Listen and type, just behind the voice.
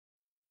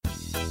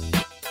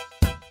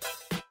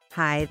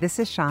Hi, this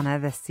is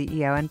Shauna, the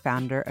CEO and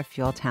founder of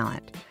Fuel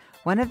Talent.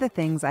 One of the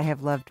things I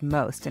have loved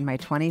most in my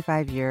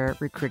 25-year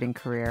recruiting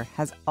career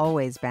has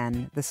always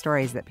been the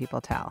stories that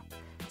people tell.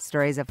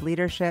 Stories of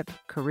leadership,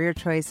 career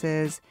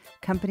choices,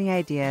 company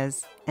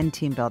ideas, and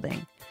team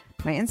building.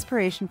 My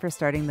inspiration for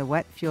starting the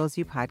What Fuels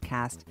You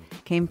podcast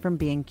came from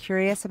being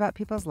curious about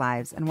people's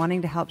lives and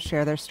wanting to help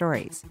share their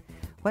stories.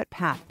 What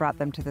path brought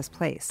them to this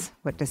place?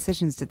 What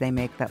decisions did they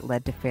make that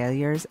led to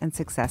failures and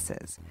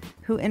successes?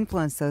 Who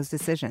influenced those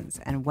decisions,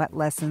 and what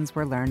lessons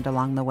were learned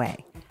along the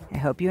way? I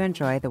hope you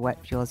enjoy the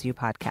What Fuels You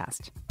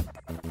podcast.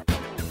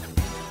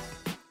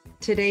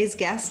 Today's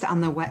guest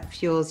on the What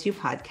Fuels You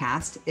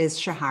podcast is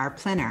Shahar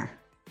Plinner.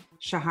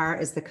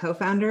 Shahar is the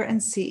co-founder and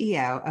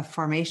CEO of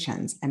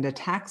Formations and a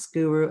tax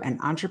guru and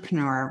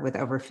entrepreneur with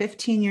over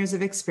 15 years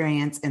of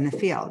experience in the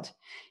field.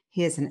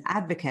 He is an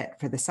advocate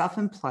for the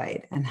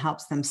self-employed and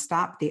helps them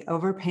stop the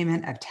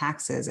overpayment of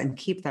taxes and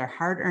keep their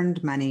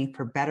hard-earned money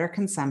for better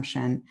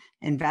consumption,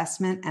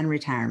 investment, and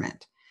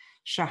retirement.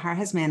 Shahar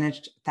has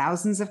managed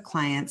thousands of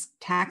clients'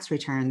 tax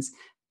returns,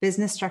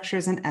 business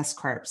structures, and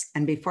S-corps.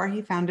 And before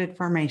he founded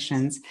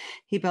Formations,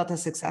 he built a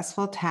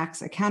successful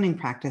tax accounting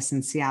practice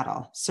in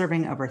Seattle,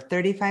 serving over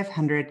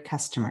 3,500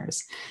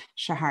 customers.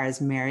 Shahar is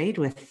married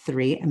with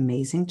 3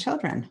 amazing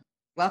children.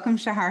 Welcome,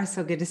 Shahar.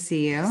 So good to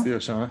see you. See you,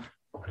 Shauna.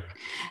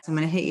 So I'm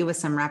going to hit you with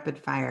some rapid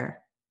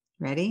fire.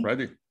 Ready?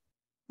 Ready.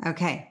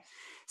 Okay.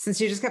 Since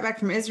you just got back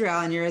from Israel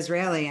and you're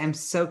Israeli, I'm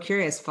so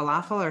curious,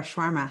 falafel or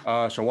shawarma?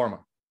 Shawarma.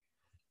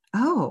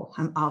 Oh,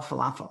 I'm all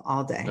falafel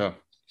all day. Yeah.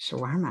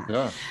 Shawarma.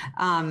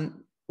 Yeah.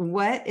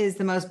 What is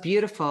the most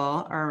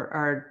beautiful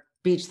or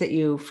beach that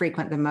you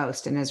frequent the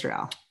most in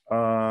Israel?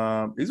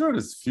 Israel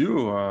has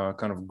few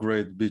kind of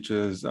great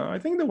beaches. I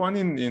think the one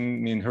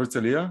in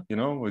Herzliya,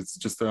 it's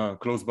just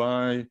close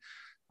by.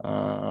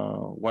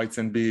 White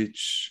Sand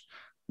Beach,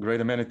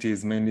 great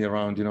amenities, mainly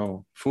around,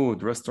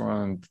 food,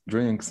 restaurant,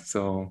 drinks.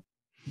 So,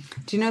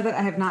 do you know that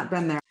I have not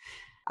been there?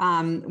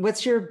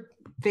 What's your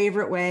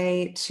favorite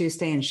way to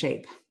stay in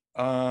shape?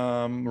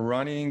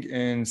 Running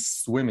and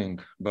swimming.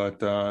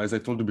 But as I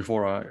told you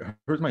before, I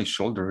hurt my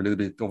shoulder a little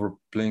bit over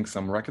playing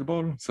some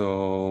racquetball.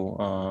 So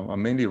I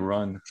mainly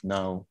run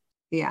now.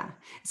 Yeah.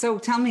 So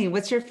tell me,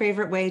 what's your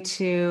favorite way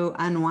to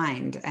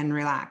unwind and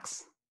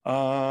relax?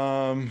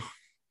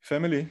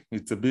 Family,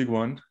 it's a big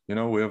one.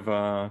 We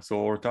have, so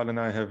Ortal and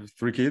I have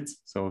 3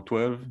 kids, so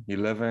 12,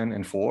 11,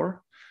 and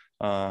 4.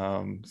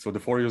 So the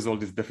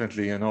 4-year-old is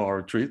definitely,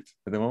 our treat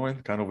at the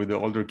moment, kind of with the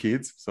older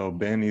kids. So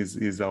Ben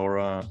is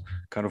our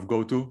kind of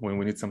go-to when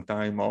we need some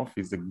time off.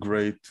 He's a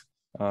great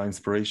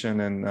inspiration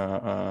and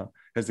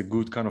has a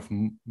good kind of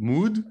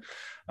mood.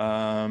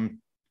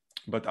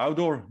 But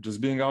outdoor,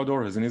 just being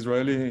outdoor as an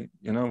Israeli,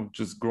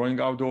 just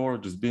growing outdoor,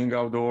 just being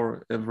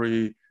outdoor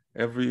every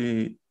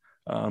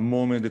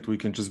moment that we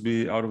can just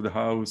be out of the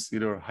house,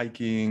 either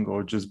hiking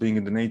or just being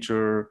in the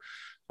nature.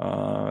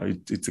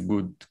 It's a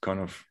good kind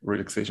of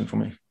relaxation for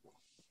me.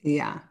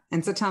 Yeah.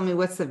 And so tell me,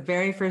 what's the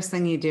very first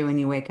thing you do when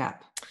you wake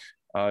up?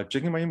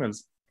 Checking my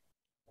emails.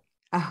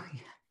 Oh, yeah.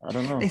 I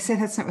don't know. They say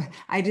that's not,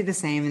 I do the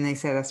same, and they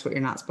say that's what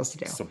you're not supposed to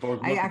do.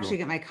 I actually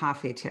get my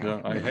coffee too.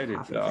 Yeah, I hate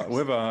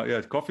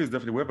it. Coffee is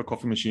definitely, we have a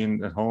coffee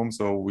machine at home.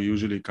 So we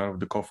usually kind of,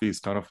 the coffee is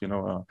kind of,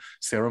 a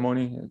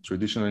ceremony,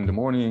 traditional in the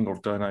morning, or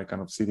then I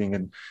kind of sitting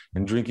and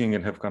drinking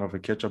and have kind of a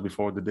catch up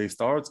before the day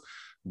starts.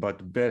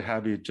 But bad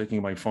habit,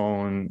 checking my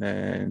phone.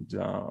 And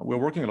we're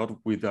working a lot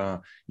with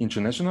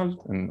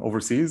international and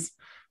overseas.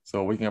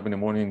 So waking up in the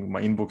morning,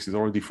 my inbox is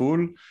already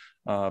full.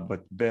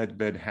 But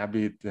bad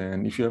habit.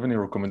 And if you have any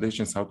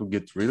recommendations how to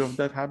get rid of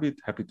that habit,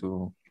 happy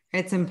to.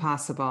 It's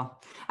impossible.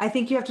 I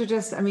think you have to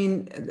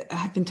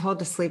I've been told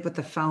to sleep with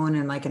the phone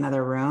in like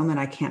another room, and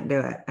I can't do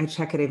it. I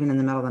check it even in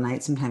the middle of the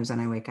night sometimes when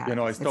I wake up.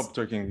 I stopped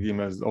checking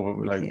emails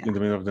in the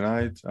middle of the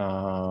night.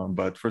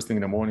 But first thing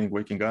in the morning,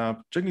 waking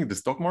up, checking the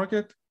stock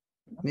market.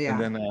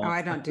 Yeah. And then,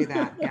 I don't do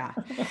that. Yeah.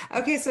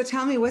 Okay. So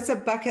tell me, what's a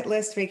bucket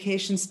list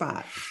vacation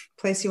spot,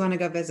 place you want to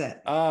go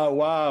visit?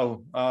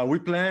 Wow. We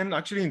planned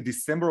actually in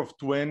December of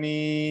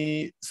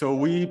 20. So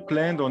we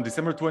planned on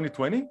December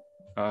 2020,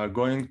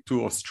 going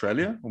to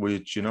Australia,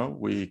 which,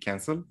 we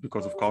canceled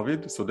because of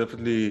COVID. So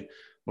definitely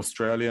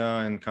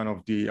Australia and kind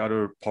of the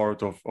other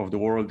part of the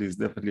world is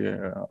definitely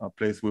a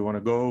place we want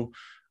to go.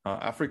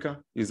 Africa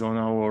is on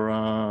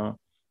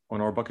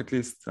our bucket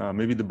list.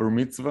 Maybe the Bar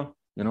Mitzvah.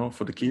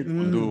 For the kids,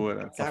 we'll do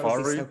a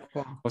safari so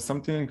cool. or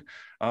something.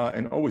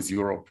 And always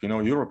Europe.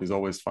 Europe is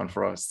always fun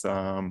for us.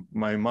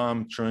 My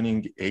mom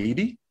turning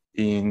 80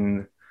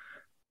 in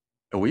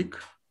a week.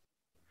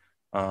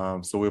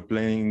 So we're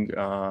planning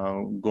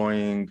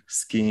going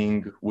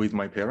skiing with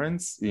my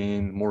parents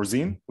in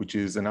Morzine, which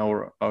is an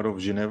hour out of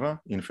Geneva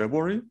in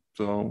February.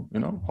 So,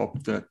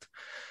 hope that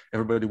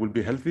everybody will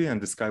be healthy and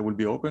the sky will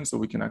be open so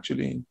we can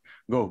actually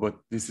go. But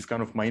this is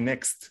kind of my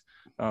next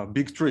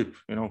big trip,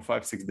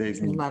 5-6 days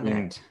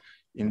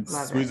in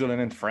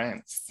Switzerland and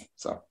France.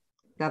 So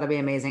that'll be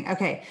amazing.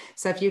 Okay.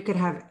 So if you could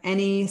have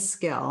any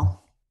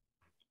skill,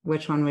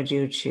 which one would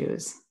you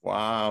choose?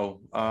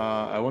 Wow.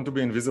 I want to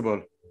be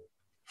invisible.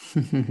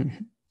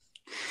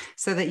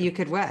 So that you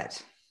could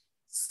what?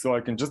 So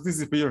I can just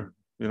disappear,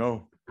 you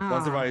know.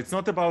 That's right. It's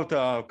not about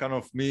kind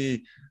of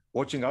me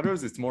watching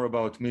others. It's more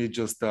about me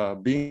just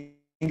being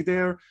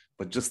there,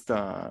 but just,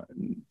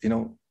 you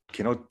know,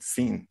 cannot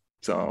seen.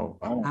 So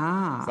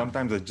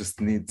sometimes I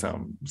just need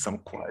some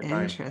quiet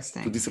time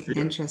to disappear.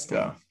 Interesting.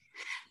 Yeah.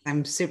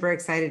 I'm super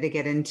excited to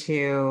get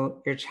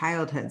into your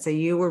childhood. So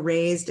you were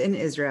raised in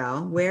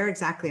Israel. Where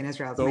exactly in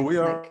Israel? So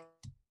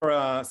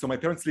so my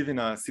parents live in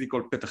a city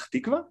called Petah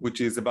Tikva,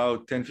 which is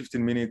about 10,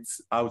 15 minutes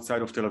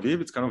outside of Tel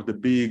Aviv. It's kind of the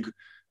big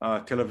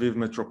Tel Aviv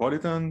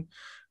metropolitan.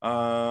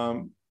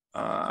 I'm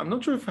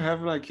not sure if I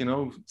have like, you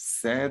know,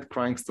 sad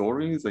crying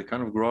stories. I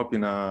kind of grew up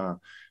in a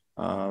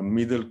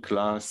middle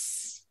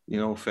class, you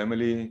know,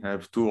 family. I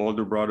have two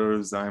older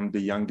brothers. I'm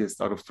the youngest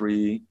out of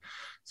three.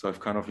 So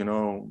I've kind of, you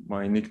know,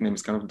 my nickname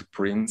is kind of the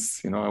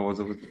prince. You know, I was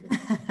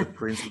the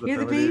prince of the You're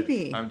family. The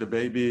baby. I'm the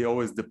baby.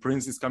 Always the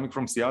prince is coming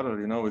from Seattle.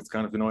 You know, it's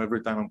kind of, you know,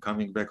 every time I'm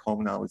coming back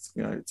home now, it's,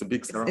 you know, it's a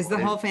big ceremony. Is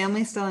the whole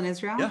family still in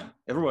Israel? Yeah,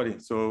 everybody.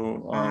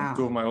 So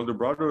two of my older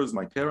brothers,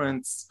 my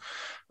parents,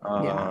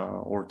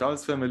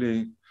 Ortal's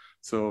family.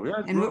 So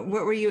yeah. And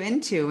what were you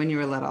into when you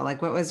were little?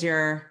 Like, what was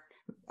your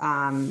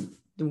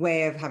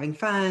way of having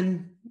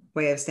fun,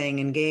 way of staying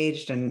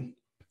engaged? And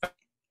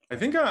I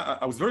think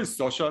I was very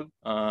social.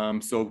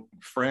 So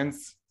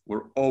friends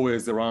were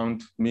always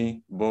around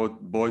me,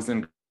 both boys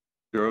and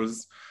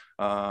girls.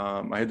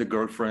 I had a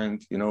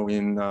girlfriend, you know,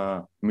 in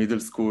middle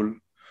school,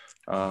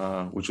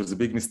 which was a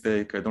big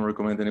mistake. I don't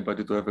recommend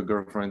anybody to have a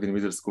girlfriend in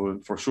middle school.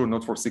 For sure,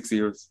 not for 6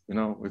 years. You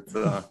know, it's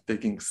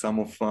taking some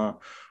of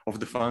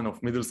the fun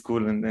of middle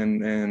school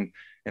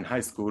and high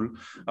school.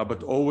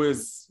 But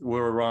always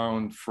were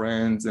around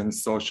friends and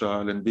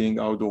social and being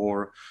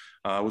outdoor.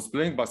 I was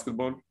playing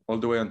basketball all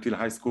the way until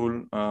high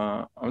school.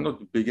 I'm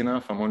not big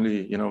enough. I'm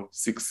only, you know,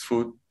 6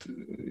 foot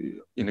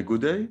in a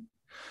good day.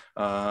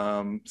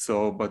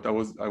 But I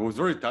was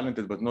very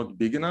talented, but not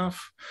big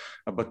enough.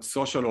 But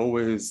social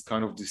always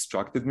kind of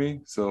distracted me.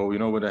 So, you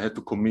know, when I had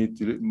to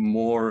commit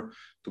more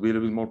to be a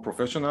little bit more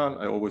professional,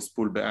 I always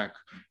pull back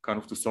kind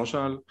of to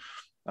social.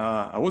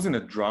 I was in a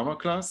drama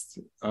class,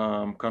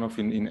 kind of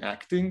in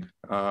acting.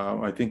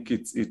 I think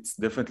it's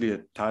definitely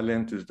a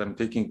talent that I'm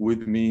taking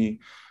with me.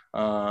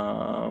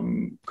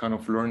 Kind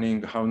of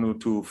learning how not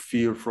to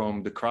fear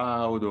from the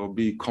crowd or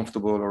be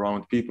comfortable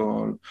around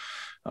people.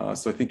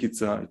 So I think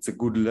it's a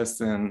good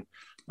lesson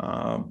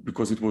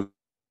because it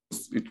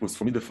was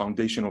for me the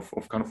foundation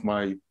of kind of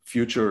my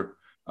future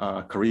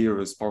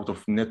career as part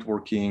of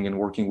networking and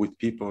working with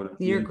people.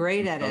 You're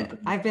great at it.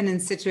 I've been in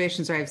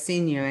situations where I've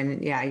seen you,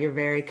 and yeah, you're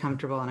very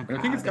comfortable in a crowd.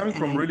 I think it's coming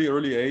from really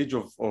early age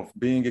of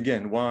being,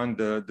 again,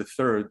 the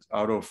third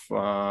out of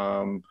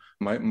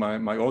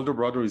my older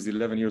brother is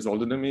 11 years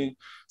older than me.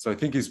 So I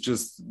think it's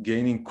just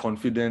gaining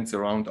confidence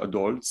around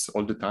adults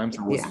all the time.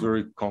 So I was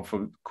very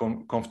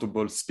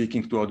comfortable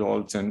speaking to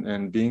adults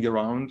and being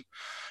around.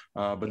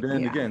 But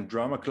then again,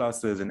 drama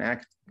classes and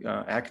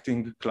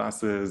acting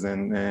classes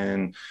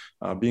and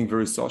being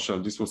very social.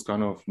 This was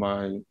kind of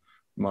my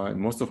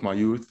most of my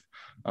youth.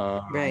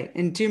 Right.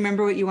 And do you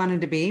remember what you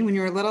wanted to be when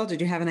you were little?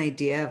 Did you have an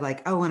idea of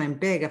like, oh, when I'm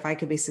big, if I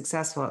could be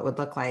successful, it would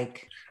look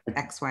like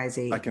X, Y,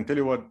 Z? I can tell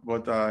you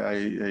what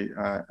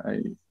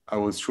I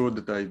was sure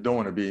that I don't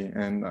want to be.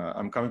 And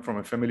I'm coming from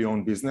a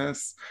family-owned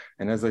business.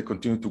 And as I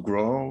continue to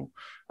grow,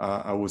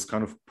 I was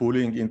kind of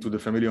pulling into the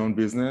family-owned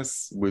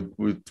business with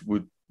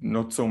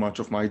not so much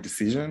of my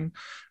decision.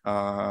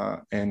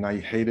 And I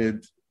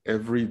hated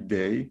every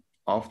day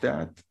of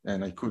that.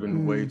 And I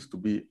couldn't wait to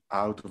be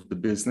out of the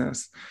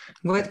business.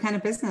 What kind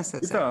of business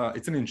is it?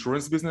 It's an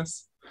insurance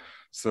business.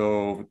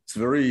 So it's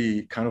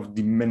very kind of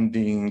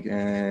demanding.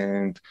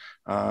 And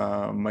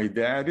my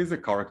dad is a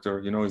character,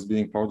 you know, he's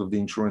being part of the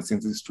insurance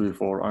industry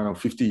for, I don't know,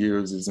 50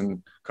 years. He's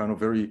in kind of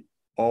very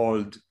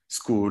old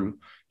school,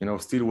 you know,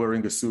 still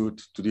wearing a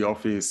suit to the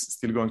office,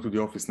 still going to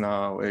the office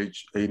now,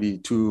 age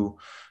 82,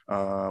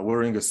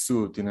 wearing a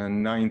suit in a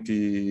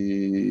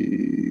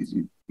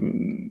 90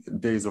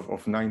 days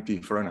of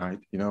 90 Fahrenheit,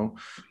 you know.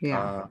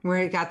 Yeah,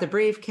 where he got the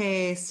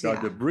briefcase.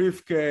 Got the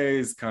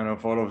briefcase, kind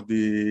of all of the,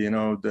 you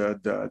know, the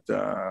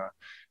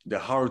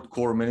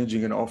hardcore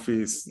managing an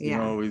office, you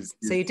know.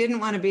 So you didn't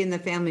want to be in the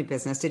family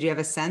business. Did you have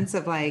a sense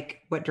of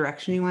like what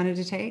direction you wanted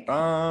to take?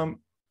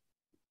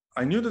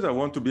 I knew that I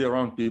want to be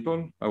around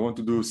people. I want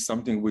to do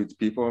something with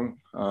people.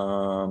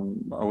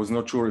 I was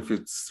not sure if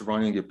it's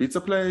running a pizza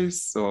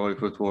place or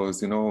if it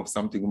was, you know,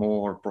 something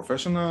more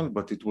professional,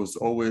 but it was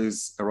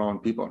always around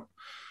people.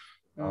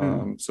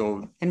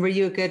 And were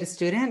you a good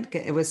student?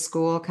 Was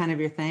school kind of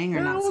your thing,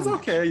 or not? It was so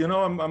okay. You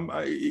know,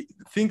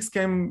 things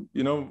came,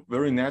 you know,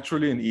 very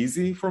naturally and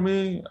easy for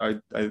me. I,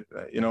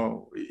 you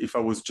know, if I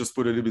was just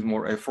put a little bit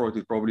more effort,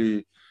 it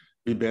probably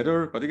be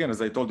better. But again, as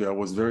I told you, I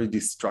was very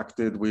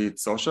distracted with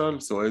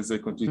social. So as I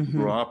continued to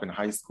grow up in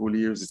high school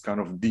years, it's kind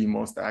of the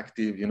most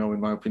active, you know,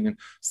 in my opinion,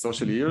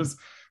 social years.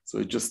 So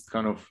it just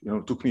kind of, you know,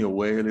 took me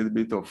away a little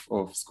bit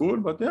of school.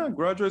 But yeah,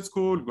 graduate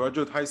school,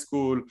 graduate high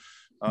school,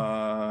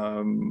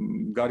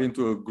 got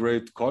into a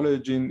great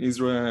college in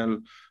Israel,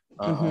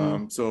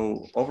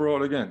 So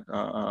overall, again,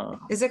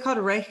 is it called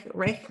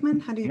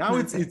Reichman? How do you now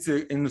pronounce it?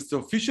 it's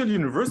official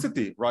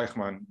university,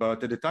 Reichman,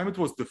 but at the time it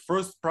was the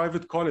first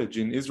private college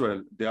in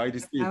Israel, the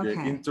IDC, the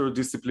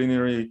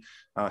Interdisciplinary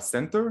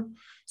Center.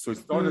 So it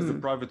started as a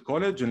private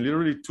college, and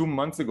literally 2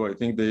 months ago, I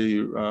think they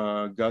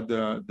got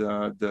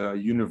the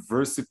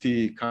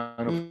university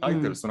kind of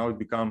title. So now it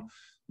become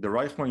the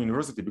Reichman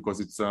University because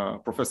it's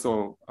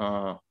Professor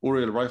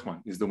Uriel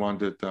Reichman is the one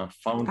that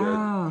founded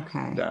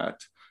that.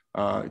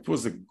 It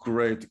was a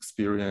great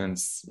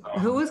experience.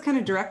 Who was kind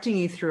of directing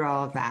you through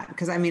all of that?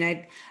 Because I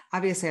mean,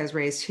 obviously I was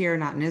raised here,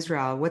 not in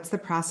Israel. What's the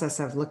process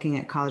of looking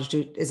at college?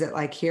 Is it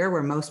like here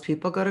where most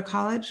people go to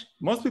college?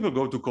 Most people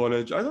go to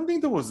college. I don't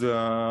think there was,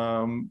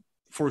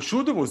 for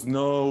sure, there was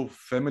no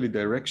family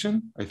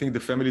direction. I think the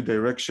family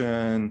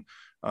direction,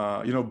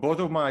 both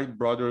of my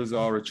brothers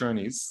are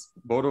attorneys.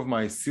 Both of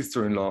my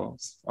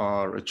sister-in-laws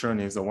are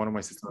attorneys. Or one of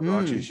my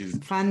sister-in-laws, she's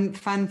fun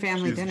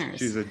family dinners.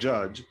 She's a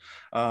judge.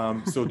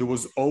 So there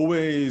was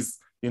always,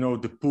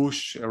 the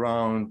push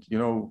around,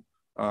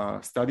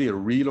 study a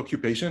real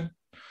occupation.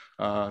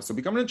 So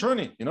become an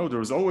attorney.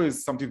 There was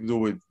always something to do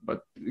with.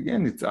 But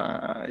again, it's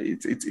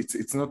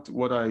not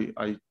what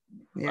I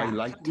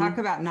like. Talk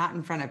about not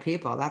in front of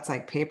people. That's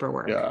like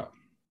paperwork. Yeah.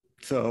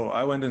 So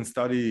I went and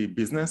studied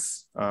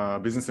business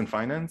and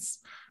finance.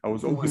 I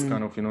was always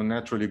kind of,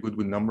 naturally good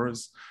with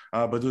numbers,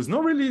 but there's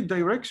no really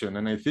direction.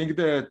 And I think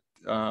that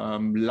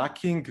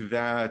lacking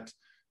that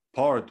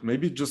part,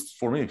 maybe just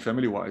for me,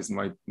 family-wise,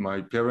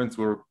 my parents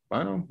were,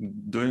 I don't know,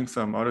 doing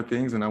some other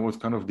things, and I was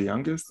kind of the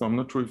youngest. So I'm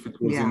not sure if it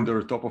was in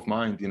their top of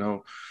mind,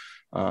 the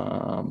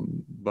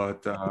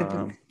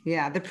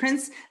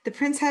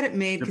prince had it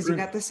made because you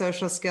got the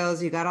social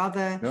skills, you got all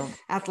the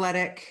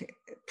athletic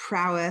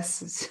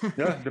prowess.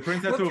 The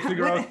prince had to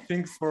figure out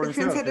things for himself.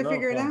 The prince had to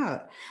figure it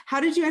out. How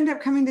did you end up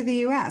coming to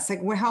the US?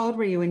 Like, how old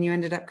were you when you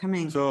ended up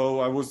coming?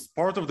 So I was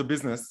part of the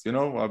business,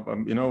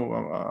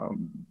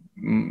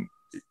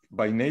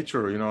 by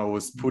nature, I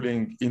was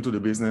putting into the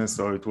business.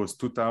 So it was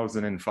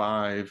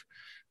 2005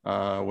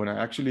 when I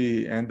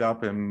actually end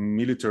up in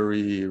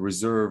military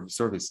reserve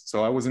service.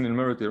 So I was in the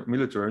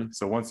military.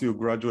 So once you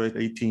graduate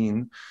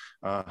 18,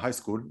 high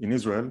school in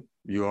Israel,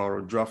 you are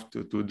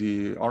drafted to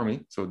the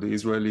army. So the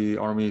Israeli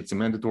army, it's a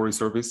mandatory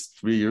service,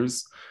 3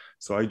 years.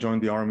 So I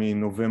joined the army in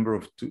November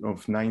of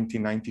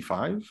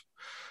 1995,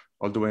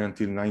 all the way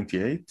until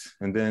 98.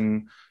 And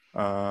then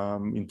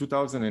in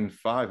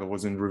 2005, I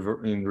was in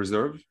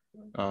reserve,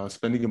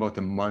 spending about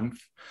a month,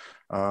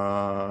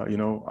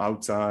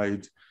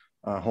 outside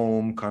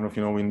home, kind of,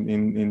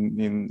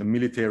 in the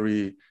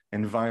military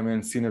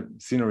environment,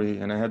 scenery.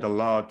 And I had a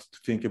lot to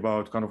think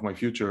about kind of my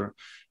future.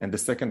 And the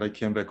second I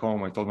came back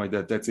home, I told my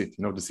dad, that's it,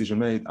 decision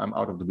made, I'm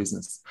out of the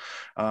business.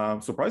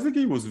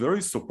 Surprisingly, he was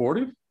very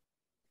supportive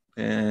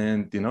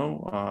and,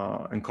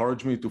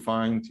 encouraged me to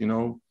find,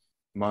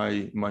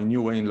 my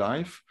new way in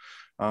life.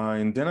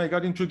 And then I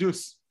got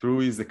introduced through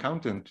his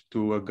accountant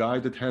to a guy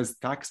that has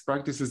tax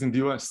practices in the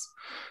US.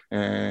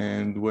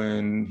 And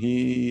when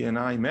he and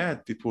I met,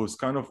 it was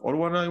kind of all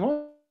what I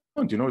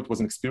want. It was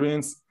an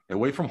experience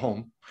away from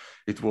home.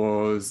 It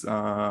was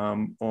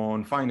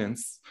on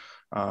finance.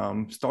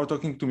 Start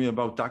talking to me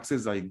about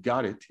taxes. I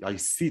got it. I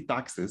see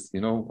taxes,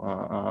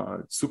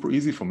 it's super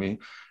easy for me.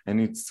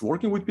 And it's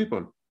working with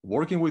people,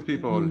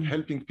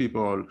 helping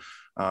people,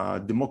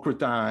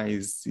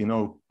 democratize,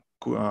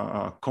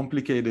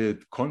 complicated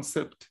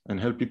concept and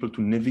help people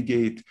to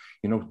navigate,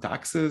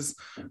 taxes.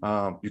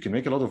 You can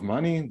make a lot of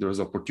money. There's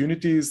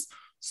opportunities.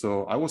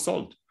 So I was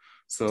sold.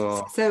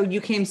 So you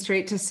came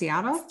straight to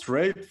Seattle?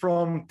 Straight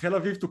from Tel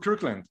Aviv to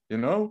Kirkland,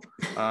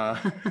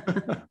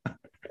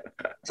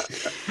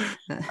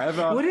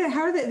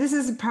 This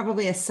is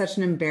probably such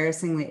an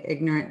embarrassingly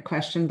ignorant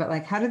question, but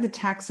like, how did the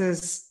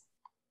taxes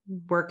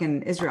work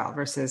in Israel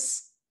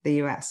versus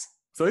the US?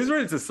 So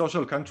Israel is a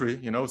social country,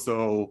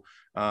 so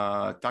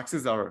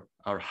taxes are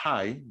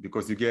high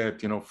because you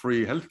get,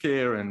 free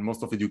healthcare and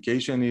most of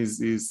education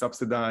is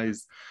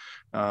subsidized.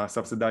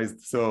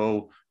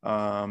 So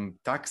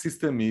tax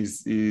system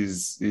is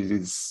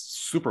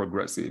super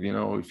aggressive.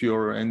 If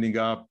you're ending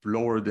up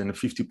lower than a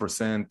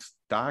 50%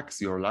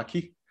 tax, you're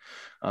lucky.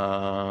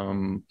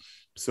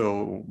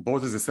 So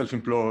both as a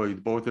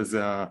self-employed, both as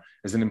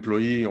an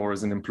employee or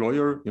as an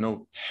employer,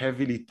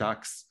 heavily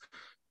taxed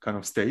kind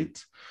of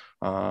state.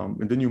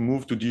 And then you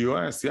move to the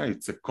US. Yeah,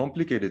 it's a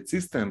complicated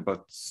system,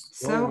 but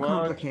so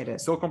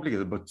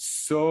complicated, but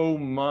so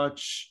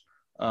much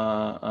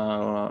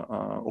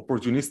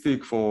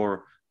opportunistic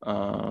for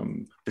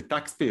the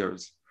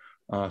taxpayers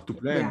to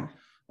plan.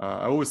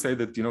 I always say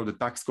that, the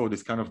tax code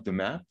is kind of the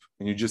map,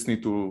 and you just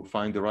need to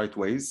find the right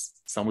ways,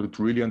 someone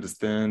to really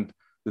understand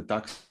the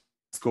tax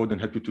code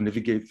and help you to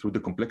navigate through the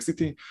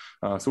complexity.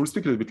 So we'll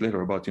speak a little bit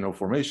later about,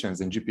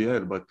 formations and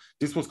GPL, but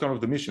this was kind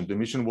of the mission. The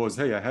mission was,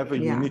 hey, I have a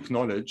unique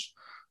knowledge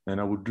and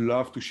I would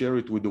love to share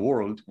it with the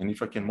world. And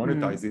if I can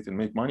monetize it and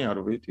make money out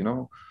of it,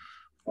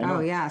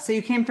 So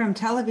you came from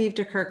Tel Aviv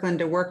to Kirkland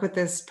to work with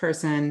this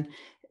person.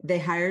 They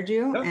hired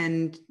you, Yeah.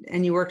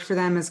 and you worked for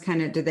them as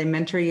kind of, did they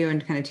mentor you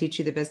and kind of teach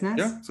you the business?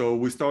 Yeah. So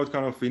we started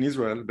kind of in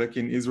Israel, back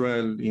in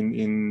Israel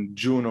in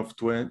June of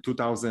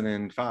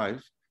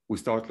 2005. We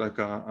start like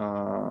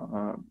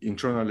a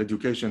internal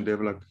education. They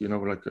have like,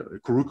 like a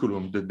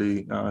curriculum that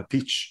they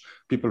teach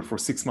people for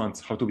 6 months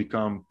how to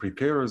become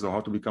preparers or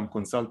how to become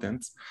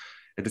consultants.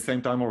 At the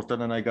same time,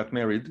 Ortal and I got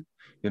married,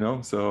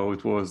 so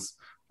it was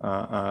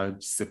a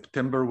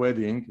September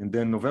wedding, and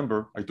then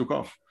November I took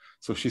off.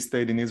 So she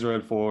stayed in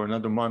Israel for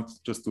another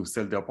month just to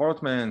sell the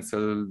apartment,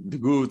 sell the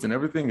goods and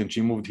everything. And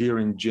she moved here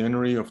in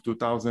January of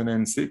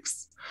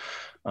 2006.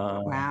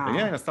 Wow.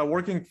 And I started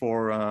working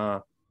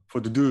for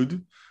the dude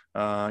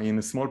in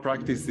a small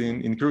practice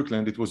in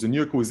Kirkland. It was a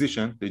new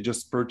acquisition. They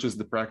just purchased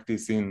the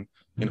practice in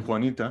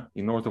Juanita,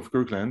 in north of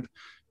Kirkland.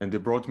 And they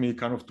brought me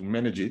kind of to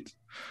manage it.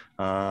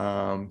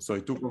 So I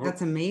took over.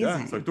 That's amazing.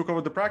 Yeah, so I took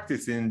over the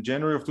practice in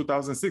January of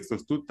 2006. So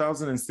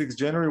 2006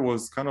 January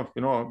was kind of,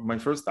 my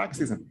first tax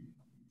season.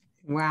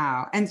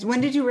 Wow. And when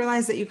did you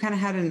realize that you kind of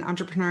had an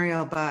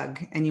entrepreneurial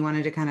bug and you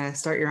wanted to kind of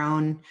start your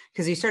own,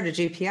 because you started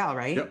GPL,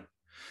 right? Yep.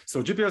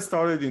 So GPL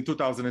started in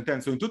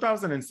 2010. So in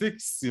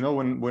 2006,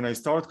 when I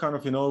started kind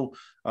of,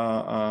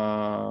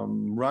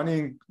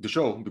 running the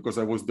show, because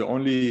I was the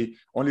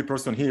only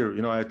person here,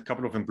 I had a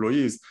couple of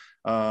employees.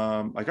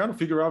 I kind of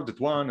figure out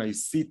that one, I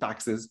see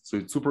taxes, so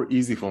it's super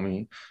easy for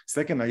me.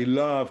 Second, I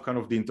love kind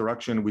of the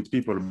interaction with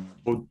people,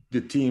 both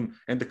the team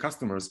and the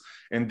customers,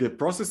 and the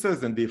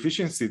processes and the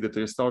efficiency that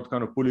I start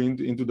kind of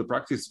putting into the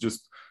practice,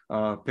 just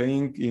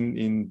paying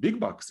in big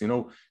bucks.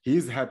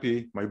 He's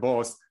happy, my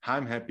boss,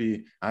 I'm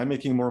happy, I'm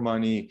making more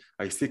money.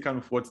 I see kind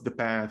of what's the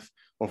path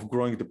of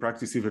growing the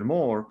practice even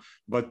more,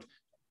 but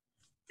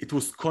it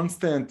was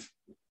constant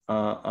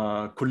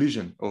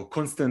collision or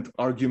constant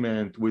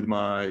argument with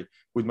my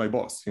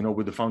boss,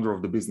 with the founder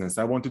of the business.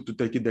 I wanted to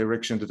take a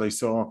direction that I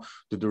saw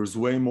that there's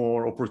way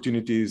more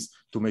opportunities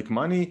to make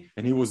money,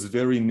 and he was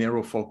very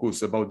narrow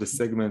focused about the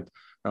segment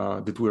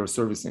that we are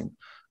servicing.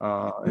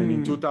 And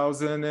in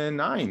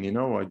 2009,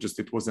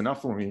 it was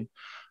enough for me.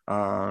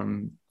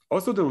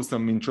 Also, there was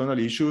some internal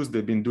issues.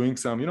 They've been doing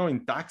some,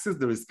 in taxes,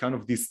 there is kind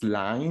of this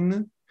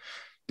line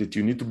that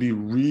you need to be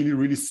really,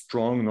 really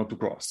strong not to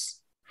cross.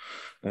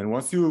 And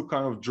once you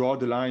kind of draw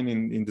the line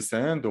in the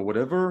sand or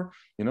whatever,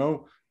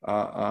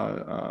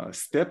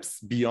 steps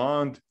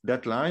beyond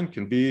that line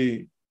can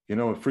be,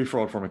 a free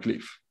fall from a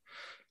cliff.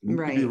 You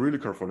need to be really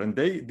careful. And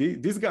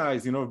these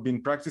guys, have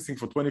been practicing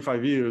for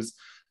 25 years,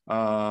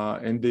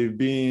 and they've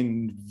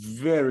been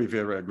very,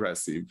 very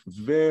aggressive,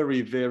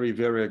 very, very,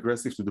 very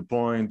aggressive to the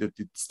point that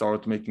it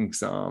started making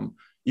some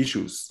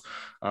issues.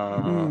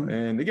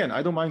 And again,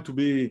 I don't mind to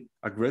be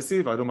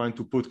aggressive. I don't mind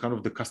to put kind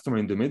of the customer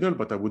in the middle,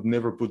 but I would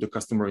never put the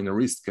customer in a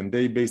risk. And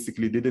they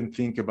basically didn't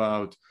think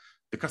about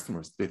the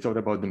customers. They thought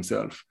about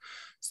themselves.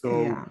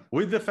 So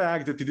with the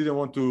fact that he didn't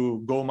want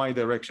to go my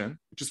direction,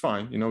 which is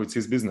fine, it's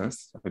his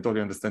business. I totally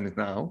understand it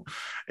now.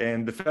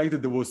 And the fact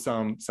that there was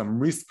some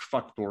risk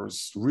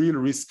factors, real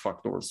risk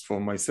factors for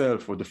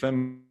myself, for the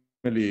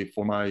family,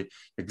 for my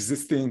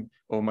existing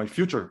or my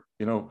future,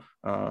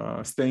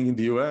 staying in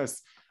the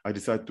US, I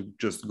decided to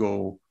just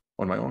go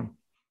on my own.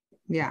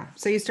 Yeah.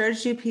 So you started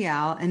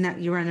GPL, and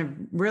that you run a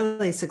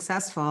really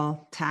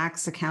successful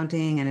tax,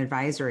 accounting, and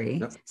advisory.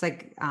 Yep. It's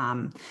like,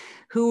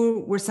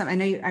 who were some, I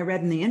know I read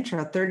in the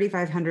intro,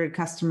 3,500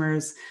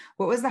 customers.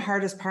 What was the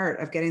hardest part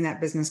of getting that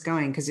business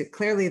going? Because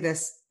clearly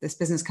this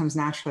business comes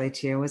naturally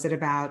to you. Was it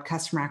about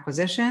customer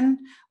acquisition?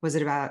 Was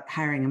it about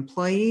hiring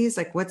employees?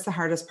 Like, what's the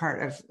hardest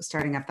part of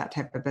starting up that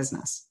type of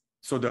business?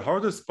 So the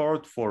hardest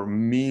part for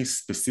me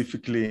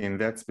specifically in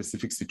that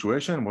specific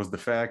situation was the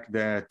fact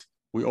that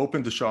we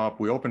opened the shop.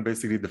 We opened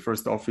basically the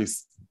first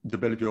office, the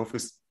Bellevue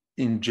office,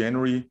 in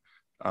January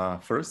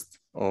 1st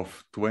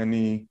of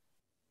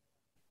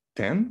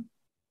 2010.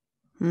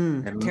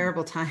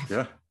 Terrible time.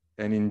 Yeah.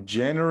 And in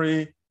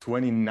January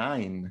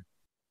 29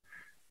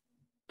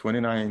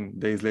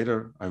 days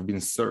later, I've been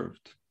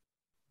served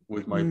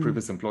with my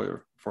previous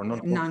employer for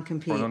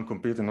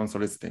non-compete and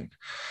non-soliciting.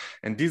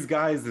 And these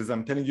guys, as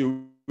I'm telling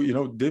you,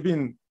 they've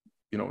been,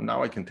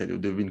 now I can tell you,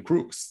 they've been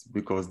crooks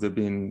because they've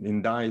been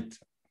indicted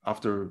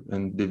after,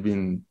 and they've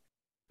been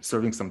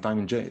serving some time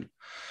in jail.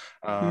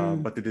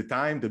 But at the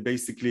time,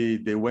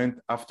 they went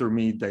after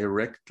me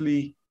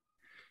directly,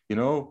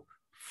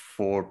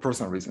 for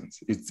personal reasons.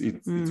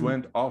 It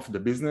went off the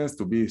business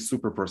to be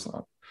super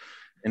personal.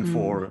 And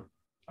for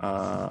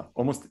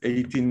almost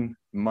 18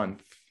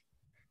 months,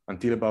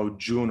 until about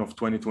June of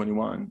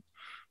 2021,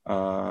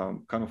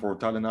 kind of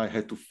Ortal and I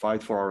had to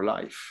fight for our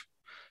life.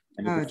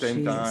 And at the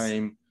same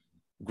time,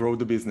 grow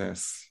the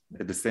business.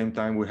 At the same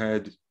time, we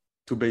had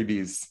 2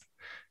 babies.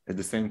 At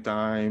the same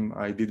time,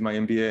 I did my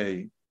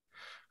MBA.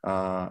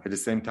 At the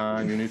same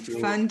time, you need to...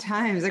 Fun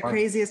times, the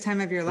craziest time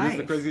of your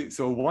life.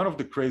 So one of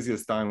the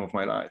craziest time of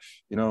my life,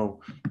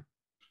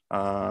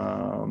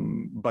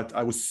 but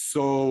I was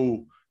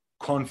so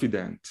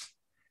confident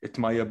at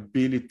my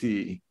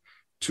ability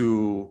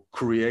to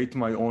create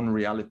my own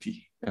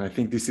reality. And I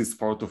think this is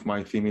part of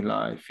my theme in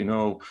life,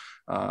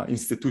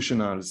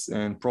 institutionals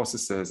and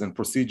processes and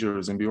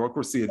procedures and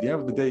bureaucracy. At the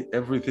end of the day,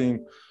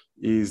 everything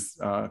is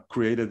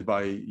created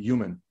by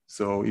human.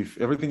 So if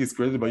everything is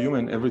created by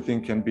human,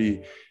 everything can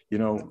be,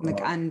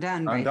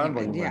 undone by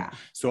human. Yeah.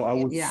 So I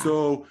would,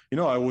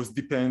 I was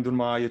depend on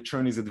my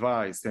attorney's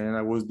advice, and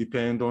I was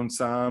depend on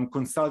some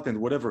consultant,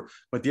 whatever.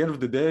 But at the end of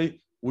the day,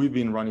 we've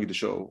been running the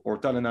show, or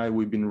Tal and I,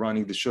 we've been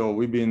running the show.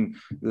 We've been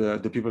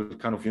the people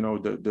kind of,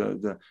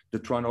 the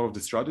run all of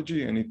the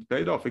strategy, and it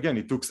paid off. Again,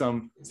 it took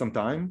some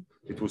time.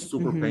 It was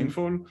super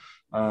painful.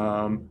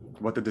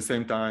 But at the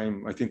same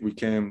time, I think we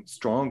came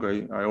strong.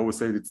 I always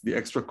say it's the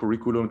extra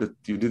curriculum that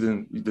you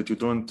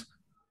don't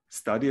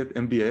study at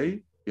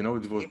MBA. It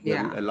was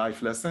a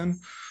life lesson.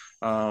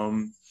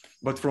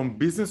 But from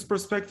business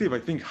perspective, I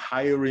think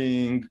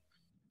hiring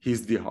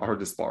is the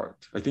hardest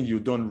part. I think you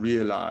don't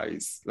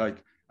realize,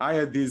 like, I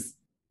had this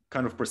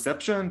kind of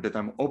perception that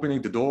I'm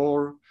opening the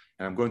door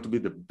and I'm going to be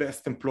the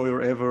best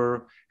employer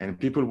ever, and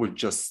people will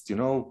just,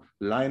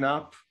 line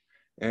up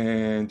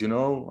and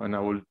I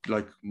will,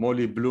 like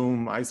Molly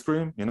Bloom ice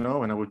cream, and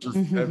I would just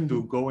have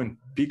to go and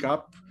pick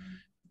up,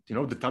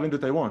 the talent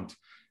that I want.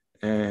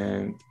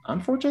 And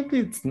unfortunately,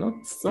 it's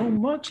not so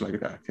much like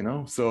that,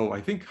 So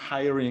I think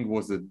hiring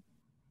was a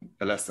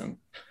lesson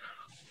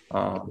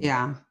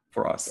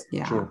for us.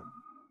 Yeah. Sure.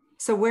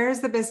 So where does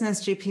the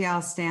business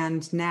GPL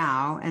stand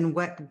now, and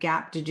what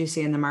gap did you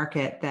see in the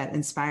market that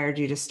inspired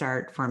you to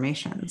start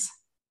Formations?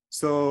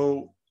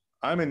 So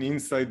I'm an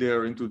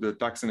insider into the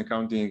tax and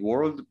accounting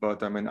world,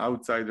 but I'm an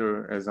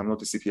outsider as I'm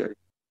not a CPA.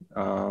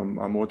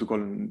 I'm what to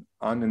call an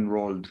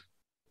unenrolled.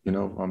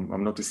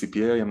 I'm not a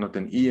CPA, I'm not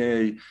an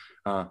EA.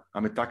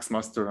 I'm a tax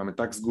master, I'm a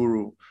tax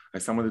guru. I'm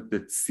someone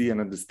that see and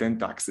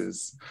understand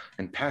taxes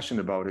and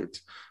passionate about it.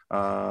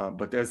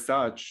 But as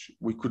such,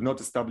 we could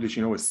not establish,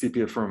 a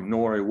CPA firm,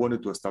 nor I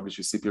wanted to establish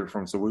a CPA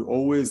firm. So we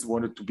always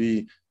wanted to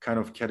be kind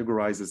of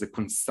categorized as a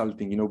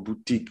consulting,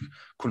 boutique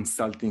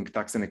consulting,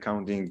 tax and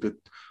accounting, that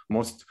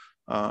most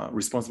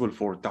responsible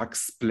for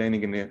tax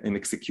planning and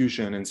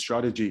execution and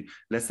strategy,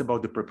 less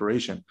about the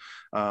preparation.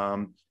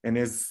 And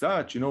as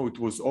such, it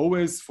was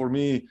always for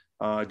me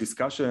a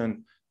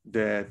discussion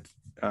that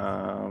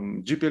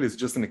GPL is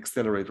just an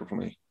accelerator for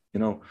me.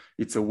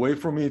 It's a way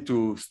for me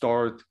to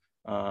start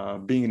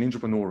being an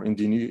entrepreneur in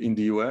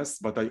the US,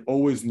 but I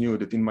always knew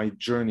that in my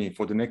journey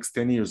for the next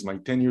 10 years, my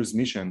 10 years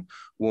mission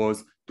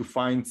was to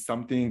find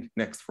something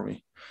next for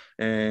me.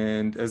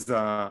 And as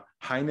a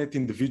high net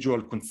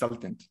individual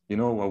consultant, I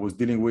was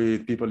dealing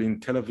with people in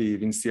Tel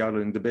Aviv, in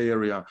Seattle, in the Bay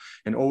Area,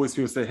 and always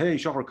people say, hey,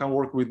 Shahar, come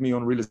work with me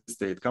on real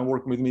estate, come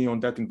work with me on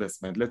that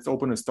investment. Let's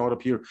open a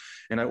startup here.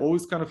 And I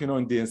always kind of,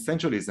 in the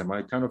essentialism,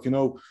 I kind of,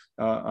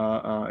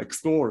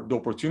 explore the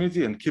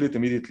opportunity and kill it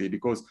immediately,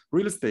 because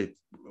real estate,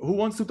 who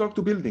wants to talk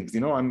to buildings?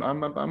 I'm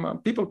a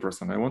people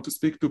person. I want to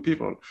speak to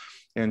people.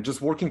 And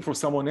just working for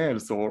someone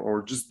else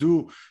or just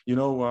do,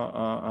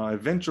 a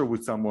venture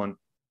with someone,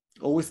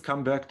 always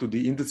come back to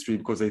the industry,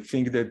 because I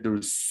think that there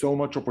is so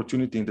much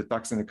opportunity in the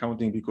tax and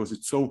accounting, because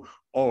it's so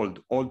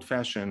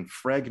old-fashioned,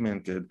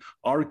 fragmented,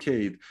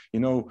 arcade.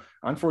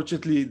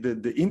 Unfortunately,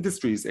 the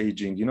industry is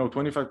aging.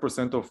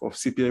 25% of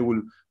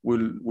CPA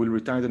will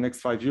retire in the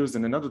next 5 years,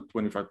 and another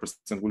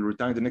 25% will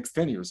retire in the next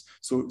 10 years.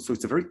 So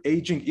it's a very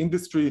aging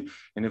industry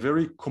and a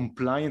very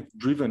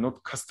compliant-driven,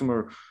 not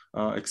customer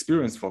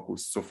experience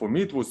focused. So for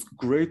me, it was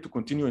great to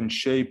continue and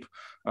shape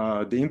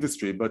the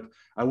industry, but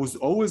I was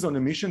always on a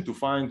mission to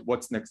find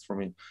what's next for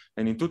me.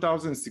 And in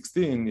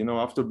 2016,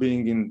 after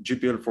being in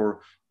GPL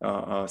for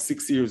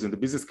 6 years, and the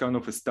business kind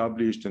of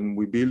established, and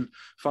we built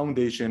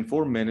foundation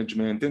for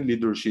management and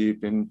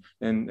leadership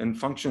and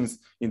functions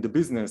in the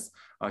business,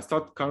 I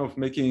started kind of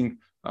making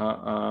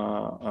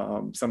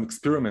some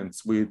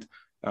experiments with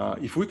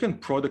if we can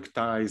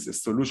productize a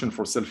solution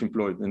for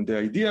self-employed. And the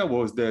idea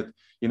was that,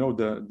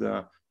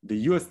 the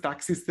US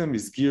tax system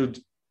is geared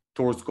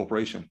towards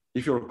corporation.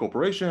 If you're a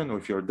corporation, or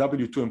if you're a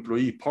W-2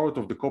 employee, part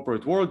of the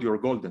corporate world, you're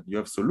golden. You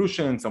have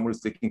solutions, someone is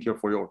taking care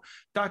for your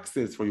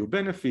taxes, for your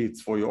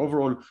benefits, for your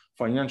overall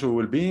financial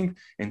well-being.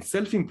 And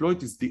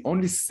self-employed is the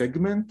only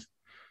segment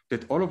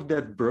that all of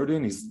that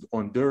burden is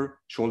on their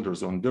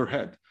shoulders, on their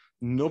head.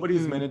 Nobody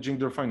is managing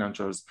their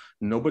financials.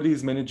 Nobody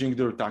is managing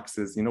their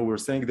taxes. We're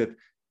saying that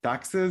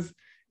taxes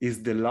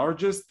is the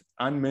largest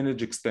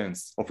unmanaged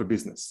expense of a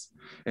business.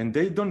 And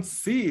they don't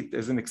see it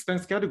as an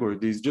expense category.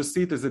 They just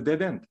see it as a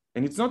dead end.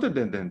 And it's not a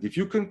dead end. If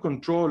you can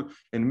control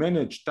and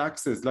manage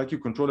taxes like you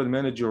control and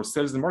manage your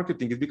sales and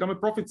marketing, it becomes a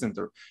profit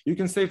center. You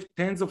can save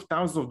tens of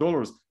thousands of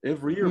dollars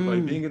every year by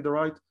being in the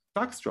right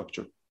tax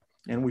structure.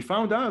 And we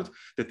found out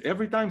that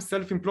every time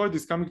self-employed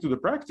is coming to the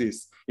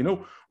practice,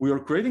 we are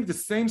creating the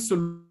same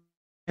solution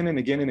and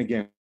again and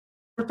again.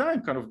 Over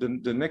time, kind of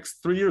the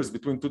next 3 years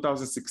between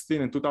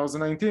 2016 and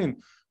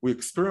 2019, we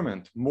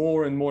experiment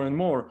more and more and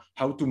more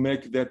how to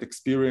make that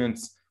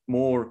experience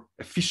more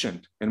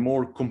efficient and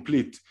more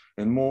complete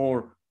and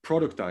more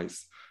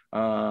productized.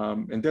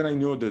 And then I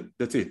knew that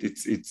that's it.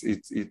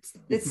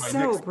 It's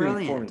so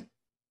brilliant.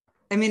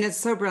 I mean, it's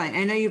so brilliant.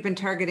 I know you've been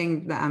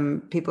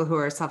targeting people who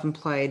are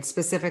self-employed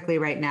specifically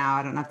right now.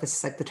 I don't know if this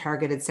is like the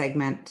targeted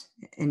segment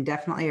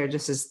indefinitely or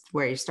just is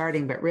where you're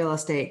starting, but real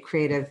estate,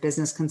 creative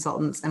business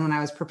consultants. And when I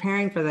was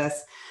preparing for this,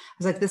 I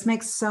was like, this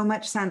makes so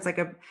much sense. Like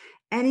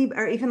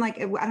or even like,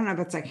 I don't know if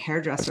it's like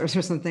hairdressers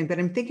or something, but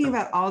I'm thinking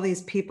about all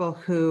these people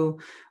who,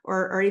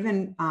 or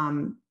even,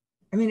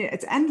 I mean,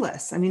 it's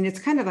endless. I mean, it's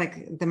kind of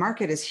like the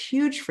market is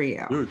huge for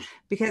you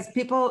because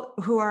people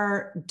who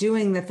are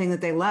doing the thing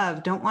that they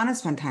love don't want to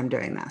spend time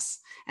doing this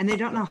and they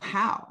don't know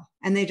how.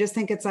 And they just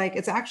think it's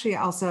actually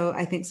also,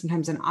 I think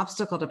sometimes an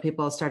obstacle to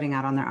people starting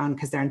out on their own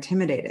because they're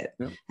intimidated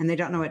and they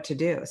don't know what to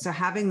do. So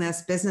having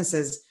this business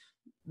is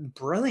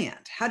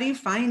brilliant. How do you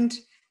find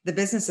the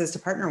businesses to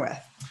partner with?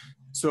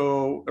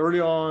 So early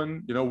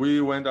on,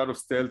 we went out of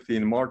stealth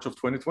in March of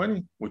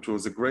 2020, which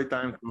was a great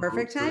time.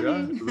 Perfect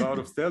timing. To go out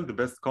of stealth. The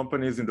best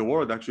companies in the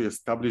world actually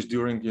established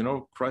during,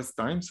 crisis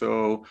time.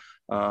 So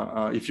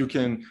if you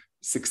can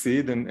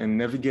succeed and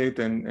navigate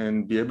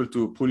and be able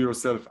to pull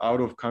yourself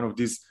out of kind of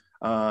this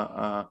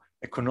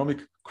economic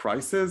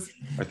crisis,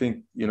 I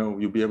think,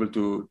 you'll be able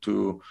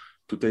to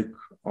take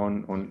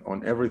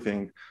on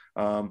everything.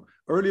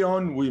 Early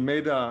on, we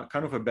made a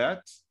kind of a bet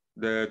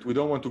that we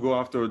don't want to go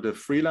after the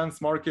freelance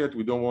market.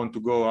 We don't want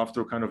to go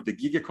after kind of the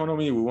gig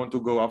economy. We want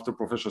to go after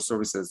professional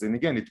services. And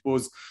again, it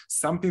was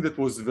something that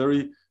was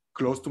very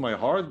close to my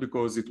heart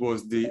because it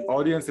was the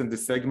audience and the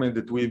segment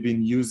that we've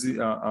been using,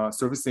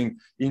 servicing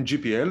in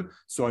GPL.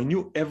 So I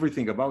knew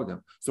everything about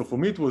them. So for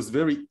me, it was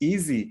very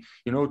easy,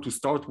 to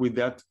start with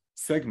that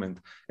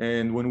segment.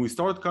 And when we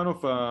start kind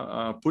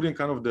of putting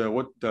kind of the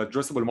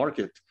addressable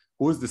market,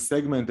 who is the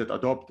segment that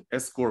adopt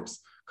S Corps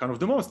kind of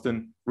the most,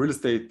 and real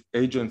estate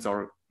agents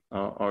are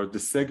the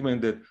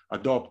segment that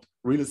adopt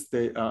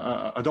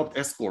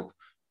S Corp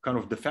kind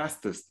of the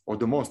fastest or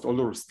the most,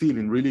 although still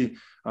in really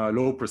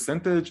low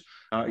percentage.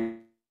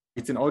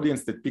 It's an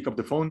audience that pick up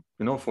the phone,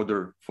 for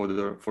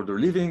their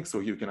living.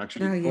 So you can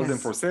actually call them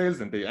for sales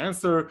and they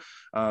answer.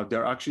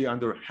 They're actually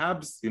under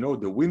hubs,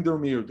 the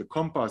Windermere, the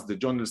Compass, the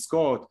John L.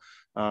 Scott,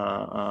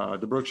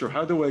 the Berkshire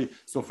Hathaway.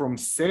 So from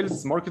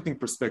sales marketing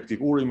perspective,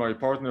 Uri, my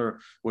partner,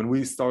 when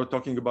we start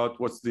talking about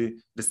what's the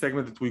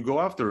segment that we go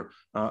after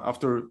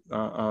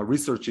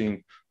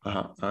researching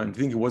and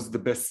thinking what's the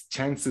best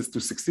chances to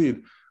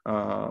succeed,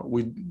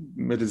 we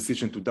made a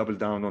decision to double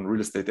down on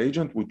real estate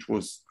agent, which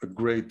was a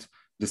great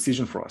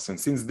decision for us. And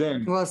since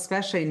then, well,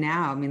 especially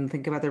now, I mean,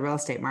 think about the real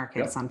estate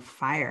market. It's on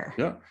fire.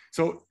 Yeah.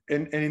 So,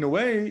 and in a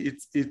way,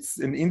 it's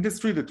an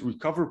industry that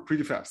recovered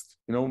pretty fast.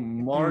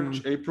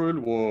 March, April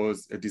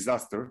was a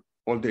disaster.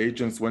 All the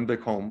agents went back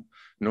home,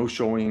 no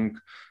showing,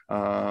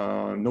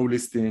 no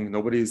listing,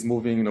 nobody's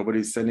moving,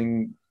 nobody's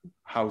selling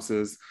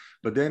houses.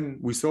 But then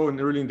we saw an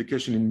early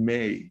indication in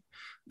May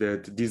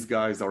that these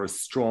guys are a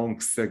strong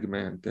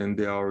segment and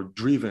they are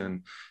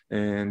driven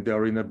and they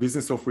are in a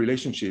business of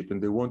relationship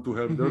and they want to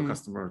help their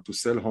customer to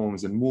sell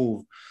homes and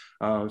move.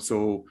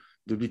 So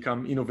they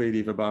become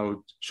innovative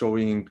about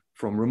showing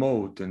from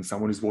remote, and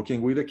someone is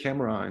working with a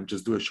camera and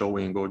just do a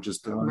showing or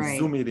just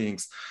Zoom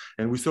meetings.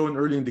 And we saw an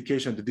early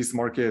indication that this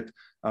market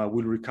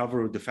will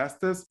recover the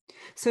fastest.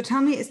 So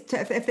tell me,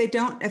 if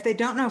they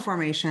don't know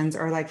formations,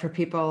 or like for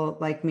people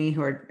like me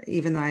who are,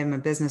 even though I'm a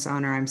business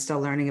owner, I'm still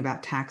learning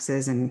about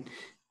taxes and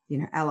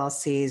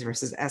LLCs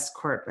versus S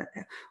Corp.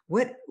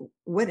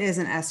 What is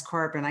an S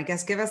Corp? And I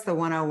guess give us the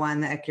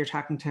 101 that you're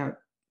talking to,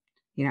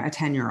 a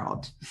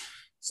 10-year-old.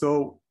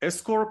 So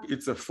S Corp,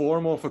 it's a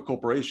form of a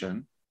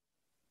corporation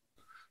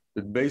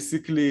that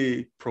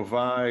basically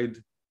provide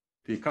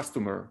the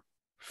customer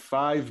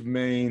 5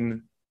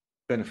 main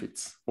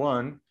benefits.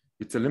 One,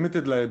 it's a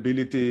limited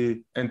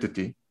liability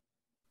entity.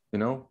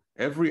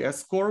 Every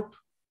S Corp,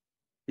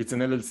 it's an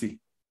LLC.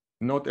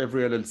 Not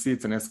every LLC,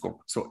 it's an S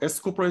Corp. So S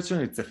Corporation,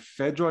 it's a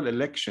federal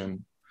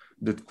election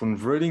that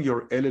converting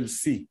your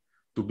LLC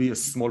to be a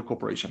small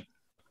corporation.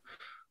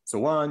 So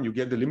one, you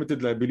get the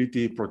limited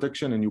liability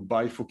protection and you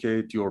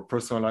bifurcate your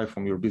personal life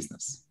from your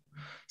business.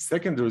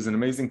 Second, there is an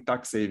amazing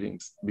tax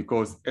savings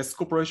because S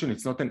Corporation,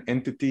 it's not an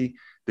entity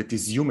that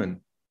is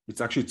human.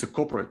 It's a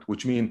corporate,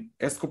 which means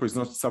S Corp is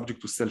not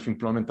subject to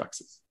self-employment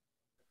taxes.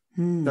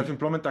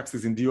 Self-employment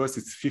taxes in the US,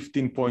 it's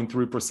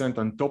 15.3%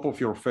 on top of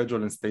your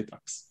federal and state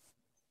tax.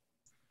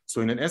 So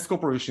in an S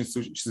corporation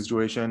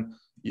situation,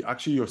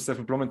 your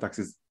self-employment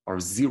taxes are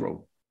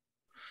zero.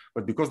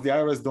 But because the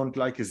IRS don't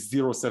like a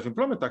zero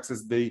self-employment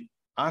taxes, they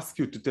ask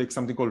you to take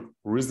something called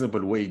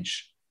reasonable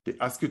wage. They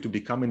ask you to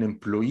become an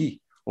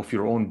employee of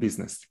your own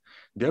business.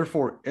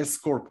 Therefore, S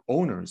Corp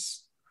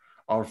owners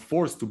are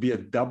forced to be a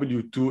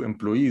W-2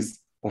 employees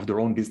of their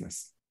own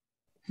business.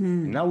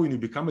 And now when you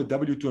become a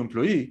W-2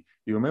 employee,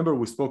 you remember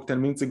we spoke 10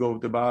 minutes ago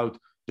about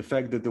the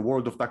fact that the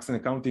world of tax and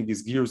accounting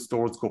is geared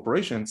towards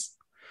corporations.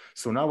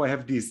 So now I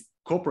have this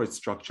corporate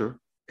structure,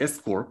 S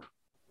Corp,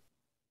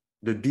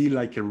 that deal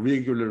like a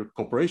regular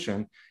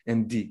corporation,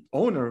 and the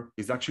owner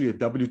is actually a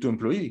W-2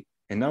 employee.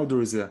 And now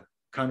there is a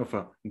kind of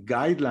a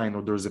guideline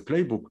or there's a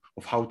playbook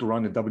of how to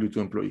run a W-2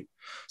 employee.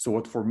 So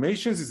what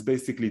Formations is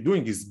basically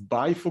doing is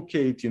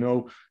bifurcate,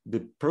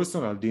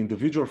 the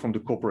individual from the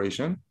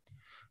corporation.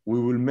 We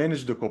will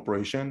manage the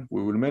corporation.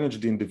 We will manage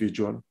the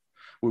individual.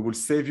 We will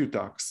save you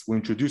tax. We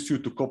introduce you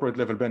to corporate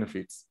level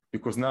benefits,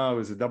 because now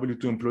as a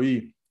W-2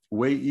 employee,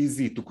 way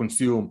easy to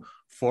consume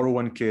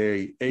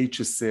 401k,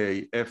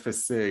 HSA,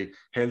 FSA,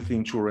 health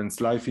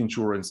insurance, life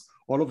insurance,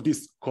 all of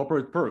these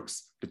corporate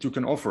perks that you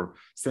can offer.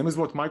 Same as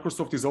what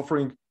Microsoft is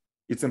offering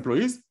its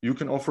employees, you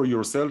can offer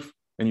yourself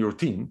and your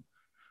team.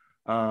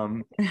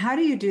 And how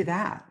do you do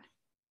that?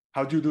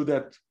 How do you do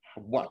that?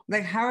 What?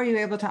 Like, how are you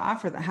able to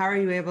offer that? How are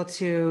you able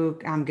to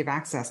give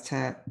access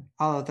to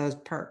all of those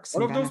perks?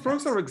 All of those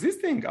perks are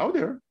existing out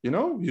there.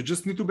 You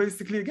just need to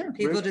basically, again,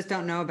 people just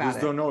don't know about it.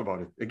 Just don't know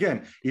about it.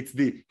 Again, it's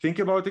think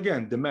about,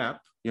 again, the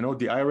map, the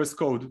IRS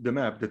code, the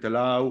map that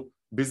allow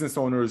business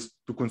owners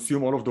to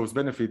consume all of those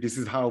benefits. This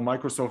is how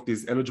Microsoft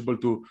is eligible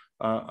to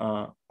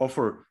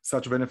offer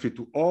such benefit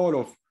to all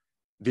of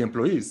the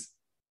employees.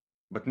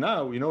 But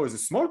now, as a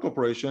small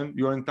corporation,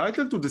 you're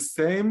entitled to the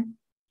same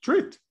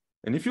treat.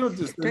 And if you're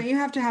just, don't you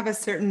have to have a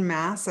certain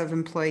mass of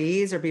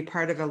employees or be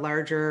part of a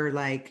larger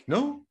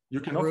No,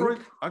 you can group? offer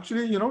it.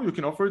 Actually, you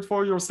can offer it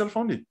for yourself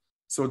only.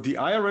 So the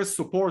IRS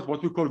supports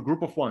what we call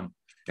group of one.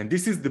 And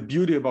this is the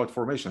beauty about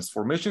Formations.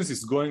 Formations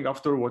is going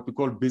after what we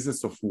call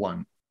business of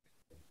one.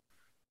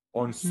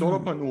 On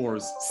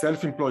solopreneurs,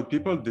 self-employed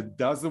people that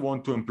doesn't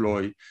want to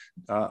employ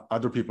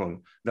other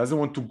people, doesn't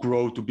want to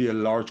grow to be a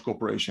large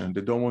corporation.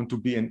 They don't want to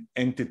be an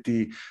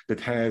entity that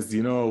has,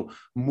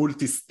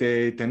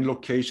 multi-state and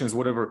locations,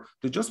 whatever.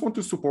 They just want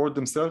to support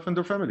themselves and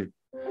their family.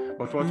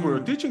 But what we're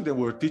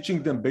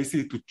teaching them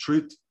basically to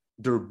treat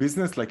their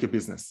business like a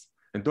business.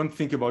 And don't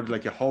think about it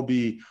like a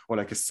hobby or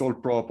like a sole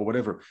prop or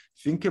whatever.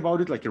 Think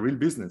about it like a real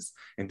business.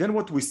 And then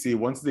what we see,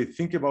 once they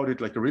think about it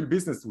like a real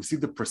business, we see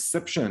the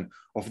perception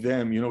of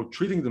them,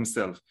 treating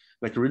themselves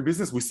like a real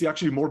business. We see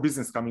actually more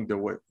business coming their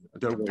way.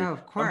 Oh,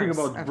 of course. Something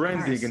about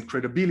branding and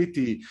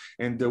credibility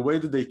and the way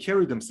that they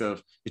carry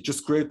themselves. It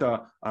just creates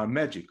a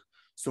magic.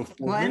 So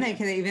and they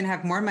can even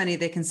have more money.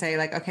 They can say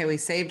okay, we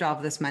saved all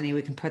of this money.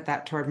 We can put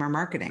that toward more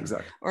marketing.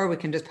 Exactly. Or we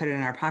can just put it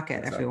in our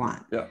pocket if we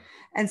want. Yeah.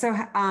 And so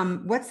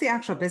what's the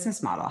actual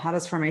business model? How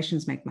does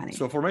Formations make money?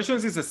 So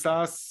Formations is a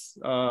SaaS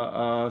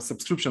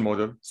subscription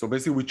model. So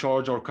basically we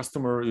charge our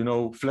customer,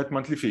 flat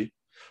monthly fee.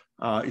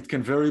 It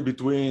can vary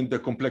between the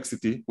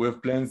complexity. We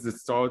have plans that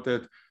start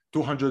at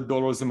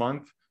 $200 a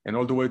month and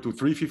all the way to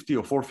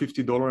 $350 or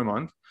 $450 a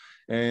month.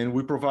 And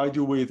we provide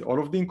you with all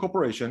of the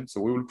incorporation.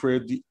 So we will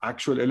create the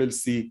actual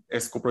LLC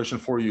S corporation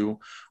for you.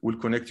 We'll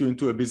connect you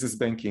into a business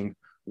banking.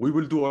 We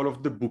will do all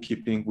of the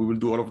bookkeeping. We will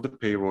do all of the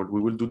payroll.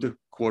 We will do the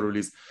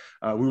quarterlies.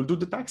 We will do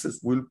the taxes.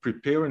 We'll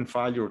prepare and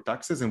file your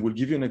taxes, and we'll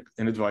give you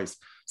an advice.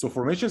 So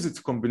Formations, it's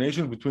a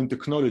combination between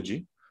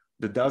technology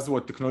that does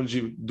what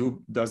technology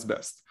does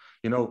best.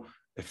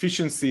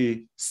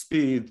 Efficiency,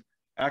 speed,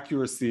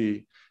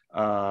 accuracy,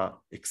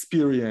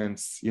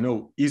 experience,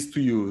 ease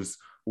to use,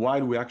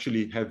 while we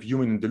actually have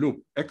human in the loop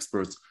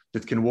experts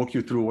that can walk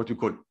you through what we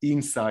call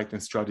insight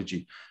and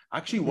strategy.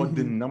 Actually, what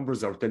the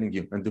numbers are telling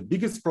you. And the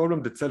biggest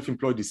problem that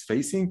self-employed is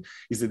facing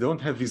is they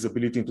don't have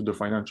visibility into their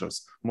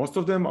financials. Most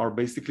of them are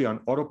basically on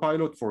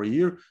autopilot for a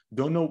year,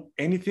 don't know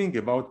anything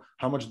about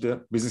how much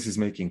the business is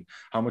making,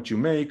 how much you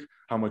make,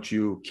 how much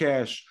you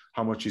cash,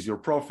 how much is your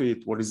profit,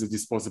 what is the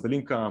disposable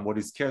income, what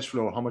is cash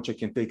flow, how much I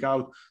can take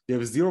out. They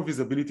have zero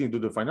visibility into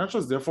the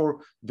financials.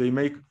 Therefore, they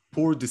make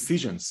poor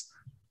decisions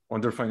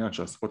on their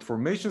financials. What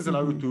Formations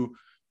allow you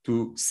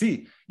to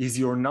see is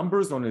your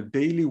numbers on a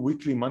daily,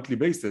 weekly, monthly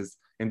basis.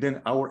 And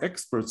then our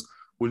experts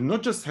will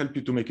not just help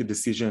you to make a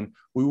decision,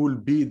 we will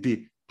be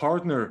the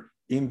partner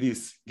in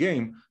this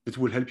game that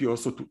will help you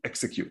also to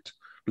execute.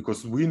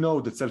 Because we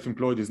know that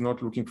self-employed is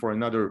not looking for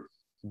another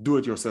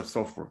do-it-yourself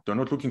software. They're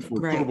not looking for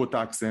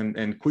TurboTax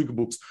and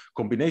QuickBooks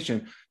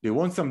combination. They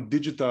want some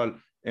digital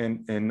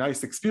and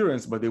nice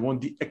experience, but they want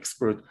the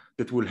expert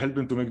that will help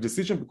them to make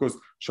decision, because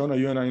Shona,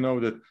 you and I know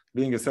that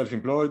being a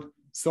self-employed,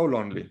 so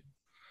lonely.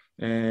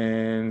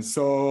 And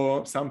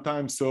so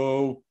sometimes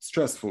so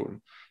stressful.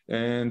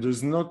 And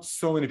there's not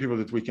so many people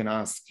that we can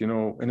ask,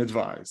 an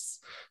advice.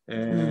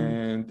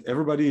 And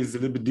everybody is a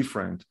little bit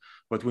different.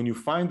 But when you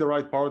find the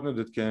right partner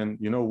that can,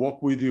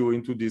 walk with you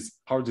into this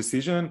hard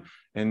decision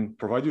and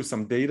provide you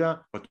some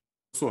data, but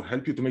also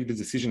help you to make the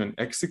decision and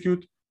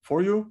execute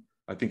for you,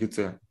 I think it's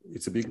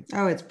a big.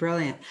 Oh, it's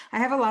brilliant. I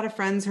have a lot of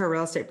friends who are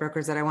real estate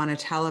brokers that I want to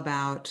tell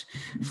about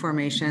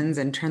Formations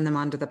and turn them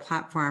onto the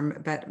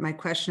platform. But my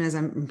question is,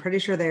 I'm pretty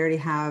sure they already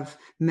have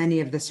many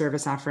of the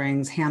service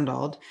offerings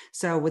handled.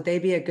 So would they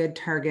be a good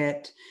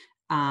target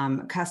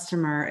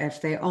customer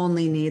if they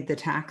only need the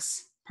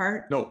tax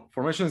part? No,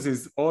 Formations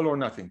is all or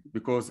nothing,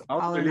 because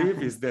our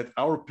belief is that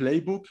our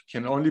playbook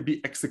can only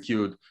be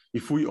executed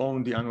if we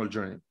own the annual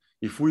journey,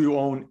 if we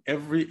own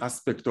every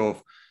aspect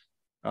of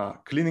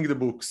cleaning the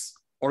books,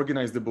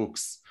 organize the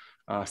books,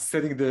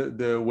 setting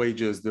the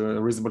wages,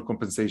 the reasonable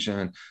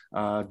compensation,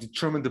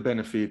 determine the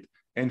benefit,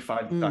 and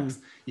file the tax.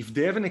 If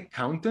they have an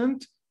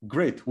accountant,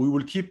 great. We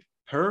will keep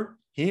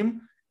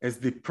him as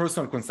the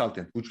personal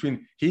consultant, which means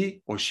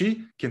he or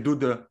she can do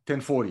the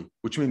 1040,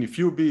 which means if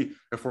you be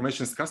a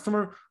Formations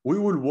customer, we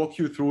will walk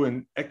you through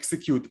and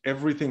execute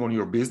everything on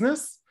your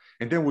business.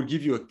 And then we'll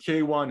give you a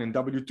K1 and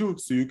W2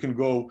 so you can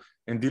go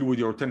and deal with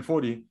your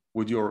 1040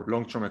 with your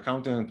long-term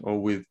accountant or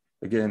with,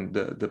 again,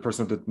 the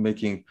person that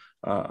making,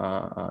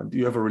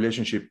 you have a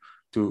relationship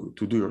to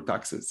do your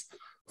taxes.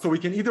 So we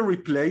can either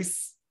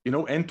replace,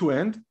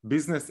 end-to-end,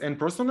 business and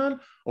personal,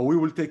 or we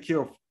will take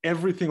care of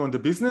everything on the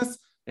business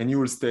and you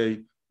will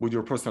stay with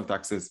your personal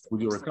taxes,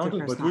 with your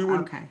accountant, but we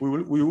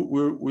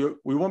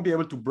won't be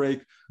able to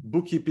break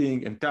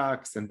bookkeeping and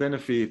tax and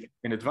benefit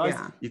and advice.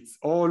 Yeah. It's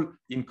all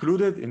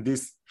included in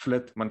this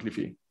flat monthly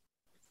fee.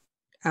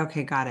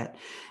 Okay, got it.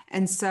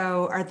 And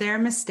so are there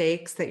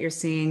mistakes that you're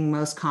seeing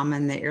most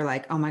common that you're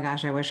like, oh my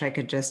gosh, I wish I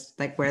could just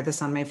like wear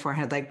this on my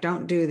forehead. Like,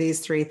 don't do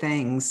these 3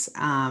 things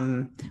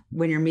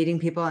when you're meeting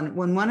people. And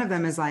when one of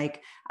them is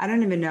like, I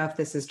don't even know if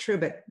this is true,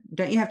 but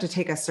don't you have to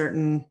take a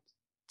certain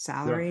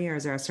salary, or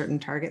is there a certain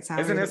target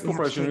salary? As an S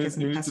corporation,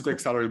 you need to take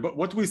salary. But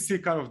what we see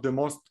kind of the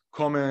most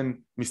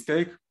common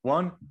mistake,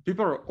 one,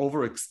 people are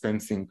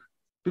over-expensing.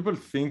 People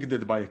think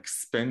that by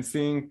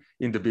expensing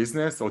in the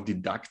business or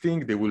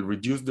deducting, they will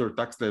reduce their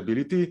tax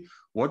liability.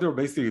 What they're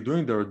basically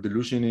doing, they're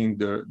diluting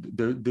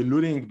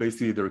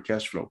basically their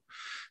cash flow.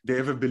 They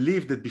have a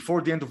belief that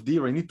before the end of the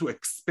year, I need to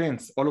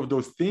expense all of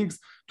those things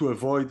to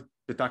avoid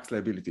the tax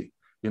liability.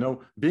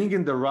 Being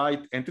in the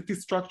right entity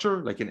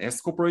structure, like an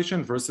S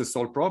corporation versus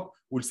sole prop,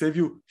 will save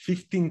you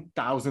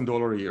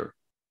 $15,000 a year.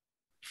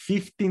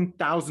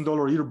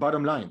 $15,000 a year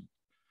bottom line,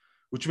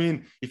 which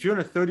means if you're in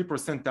a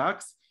 30%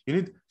 tax, you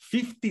need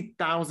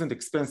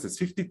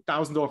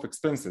 $50,000 of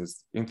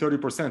expenses in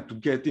 30% to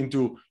get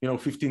into,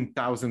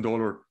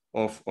 $15,000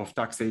 of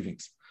tax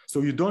savings. So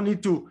you don't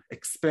need to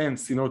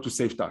expense, to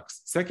save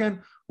tax.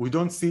 Second, we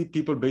don't see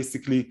people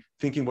basically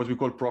thinking what we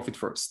call profit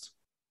first.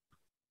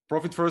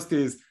 Profit first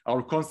is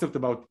our concept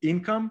about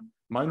income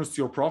minus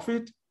your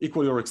profit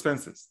equal your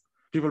expenses.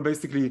 People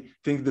basically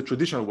think the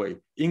traditional way,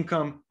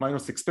 income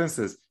minus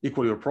expenses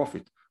equal your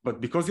profit. But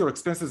because your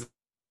expenses are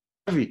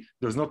heavy,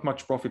 there's not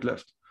much profit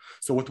left.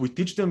 So what we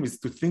teach them is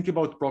to think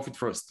about profit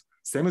first.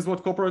 Same as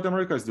what corporate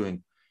America is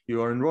doing.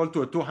 You are enrolled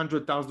to a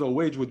 $200,000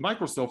 wage with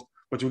Microsoft,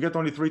 but you get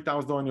only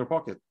 $3,000 in your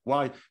pocket.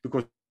 Why?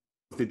 Because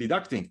they're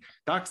deducting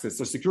taxes,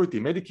 Social Security,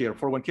 Medicare,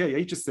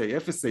 401k, HSA,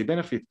 FSA,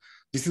 benefit.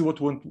 This is what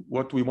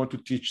we want to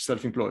teach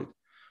self-employed.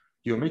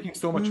 You're making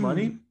so much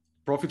money,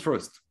 profit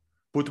first.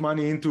 Put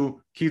money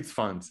into kids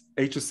funds,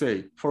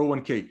 HSA,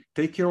 401k.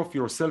 Take care of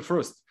yourself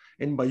first.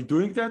 And by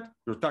doing that,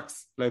 your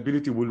tax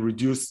liability will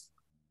reduce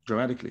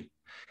dramatically.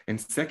 And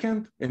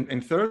second,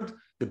 and third,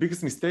 the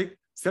biggest mistake,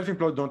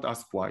 self-employed don't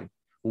ask why.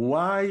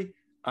 Why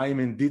I'm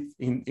in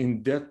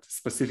that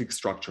specific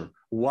structure,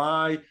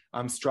 why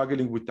I'm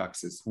struggling with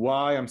taxes,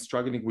 why I'm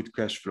struggling with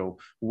cash flow,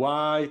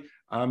 why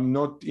I'm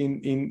not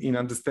in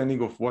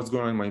understanding of what's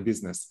going on in my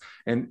business.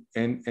 And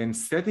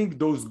setting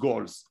those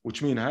goals,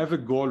 which means I have a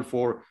goal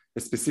for a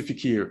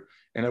specific year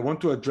and I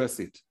want to address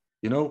it.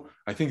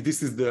 I think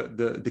this is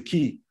the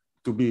key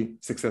to be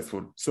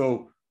successful.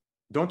 So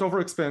don't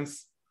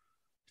overexpense,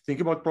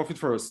 think about profit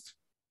first.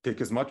 Take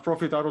as much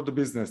profit out of the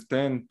business,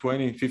 10,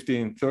 20,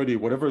 15, 30,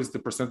 whatever is the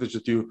percentage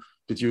that you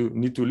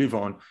need to live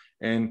on.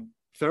 And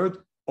third,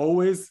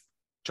 always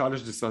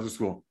challenge the status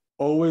quo.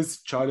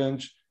 Always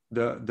challenge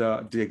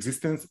the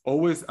existence.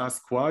 Always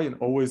ask why and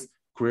always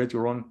create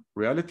your own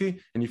reality.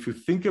 And if you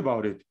think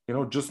about it,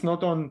 just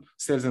not on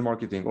sales and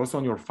marketing, also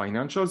on your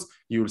financials,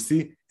 you will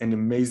see an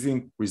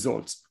amazing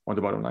results on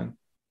the bottom line.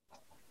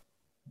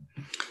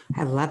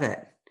 I love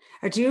it.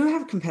 Do you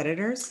have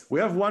competitors?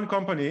 We have one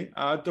company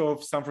out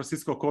of San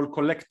Francisco called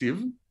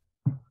Collective.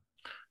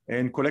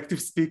 And Collective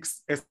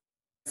speaks S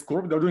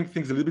Corp. They're doing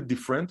things a little bit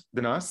different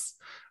than us.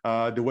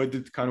 The way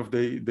that kind of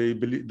they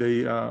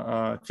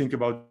think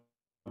about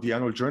the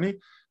annual journey.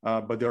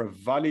 But they're a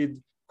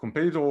valid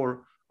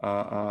competitor,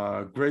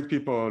 great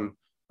people,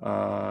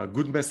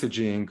 good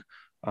messaging.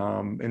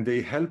 And they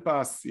help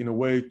us in a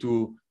way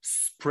to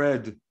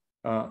spread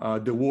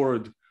the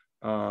word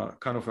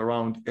kind of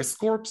around S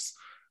Corps.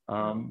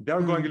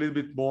 They're going a little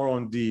bit more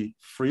on the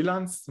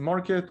freelance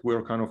market.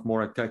 We're kind of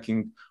more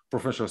attacking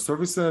professional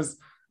services,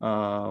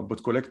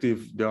 but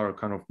Collective, they are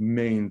kind of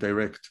main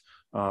direct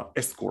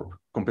S Corp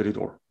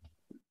competitor.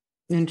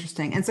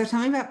 Interesting. And so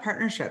tell me about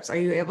partnerships. Are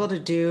you able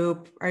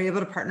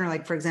to partner?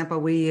 Like, for example,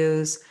 we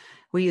use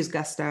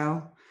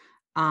Gusto.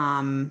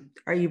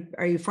 Are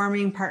you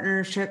forming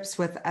partnerships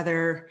with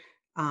other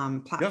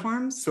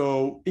platforms? Yeah.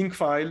 So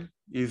Incfile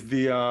is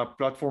the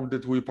platform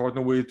that we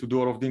partner with to do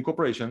all of the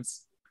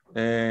incorporations.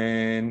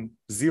 And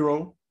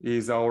Xero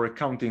is our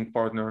accounting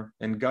partner,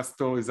 and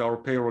Gusto is our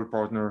payroll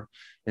partner,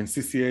 and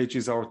CCH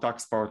is our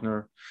tax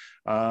partner.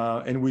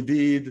 And we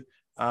did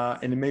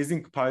an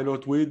amazing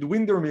pilot with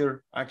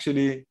Windermere,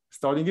 actually,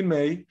 starting in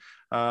May.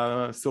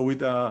 So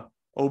with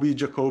Obi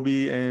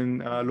Jacoby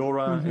and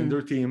Laura and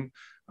their team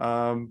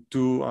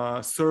to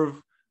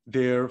serve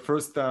their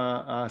first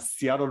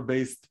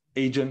Seattle-based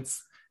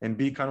agents and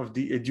be kind of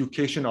the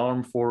education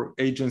arm for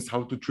agents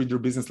how to treat their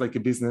business like a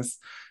business.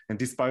 And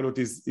this pilot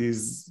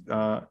is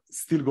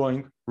still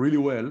going really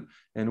well,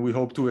 and we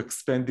hope to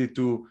expand it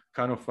to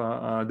kind of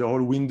the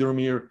whole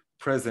Windermere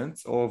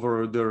presence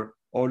over their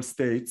all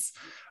states.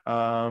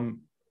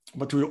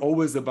 But we're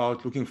always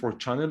about looking for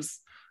channels.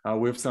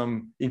 We have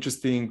some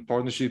interesting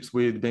partnerships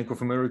with Bank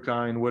of America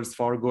and Wells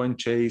Fargo and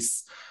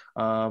Chase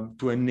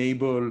to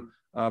enable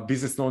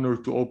business owner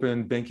to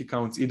open bank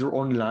accounts either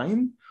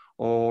online,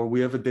 or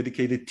we have a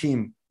dedicated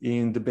team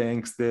in the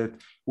banks that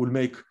will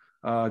make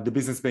the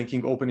business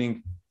banking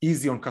opening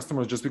easy on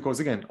customers, just because,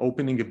 again,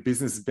 opening a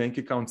business bank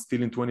account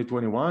still in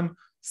 2021,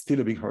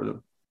 still a big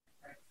hurdle.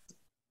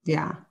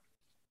 Yeah.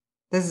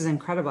 This is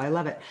incredible. I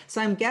love it.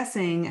 So I'm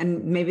guessing,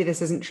 and maybe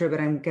this isn't true, but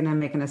I'm going to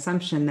make an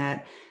assumption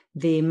that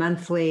the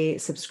monthly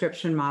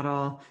subscription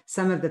model,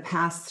 some of the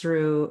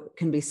pass-through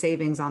can be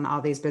savings on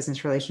all these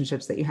business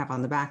relationships that you have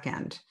on the back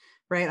end,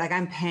 right? Like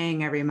I'm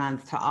paying every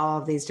month to all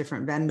of these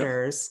different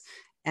vendors. Yep.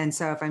 And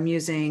so if I'm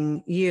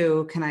using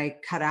you, can I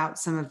cut out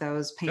some of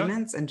those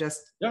payments and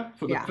just, so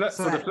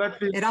the flat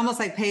fee, it almost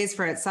like pays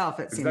for itself,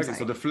 it seems like.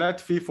 So the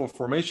flat fee for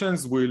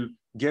formations will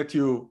get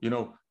you,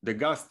 the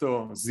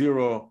Gusto,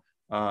 Xero,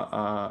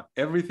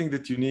 everything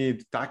that you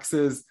need,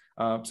 taxes.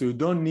 So you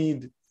don't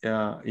need,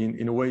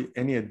 in a way,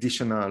 any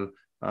additional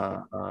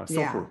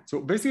software.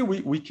 So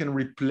basically, we can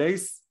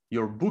replace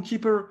your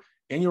bookkeeper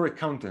and your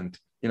accountant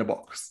in a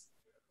box.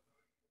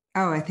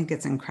 Oh, I think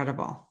it's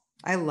incredible.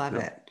 I love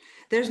it.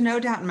 There's no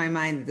doubt in my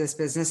mind that this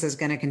business is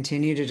going to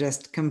continue to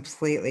just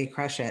completely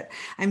crush it.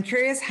 I'm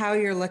curious how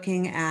you're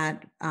looking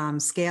at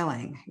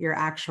scaling your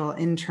actual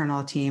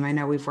internal team. I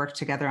know we've worked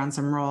together on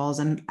some roles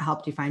and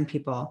helped you find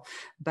people,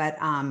 but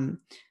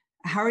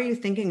how are you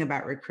thinking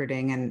about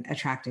recruiting and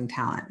attracting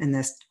talent in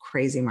this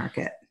crazy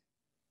market?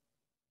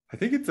 I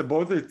think it's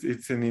both.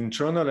 It's an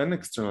internal and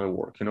external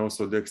work.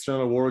 So the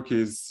external work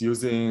is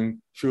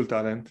using Fuel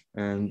Talent,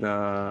 and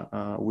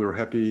we're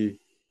happy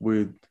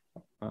with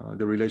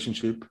the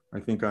relationship. I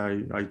think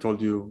I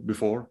told you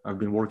before, I've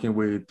been working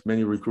with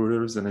many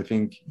recruiters, and I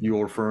think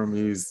your firm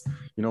is,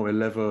 a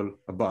level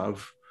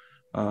above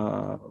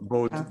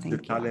both the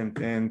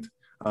talent and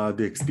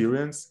the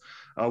experience.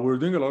 We're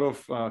doing a lot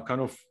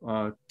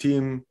of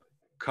team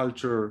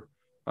culture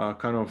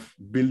kind of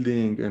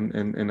building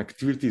and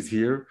activities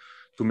here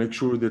to make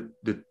sure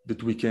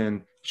that we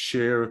can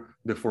share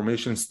the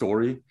formation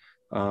story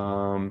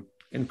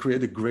and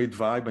create a great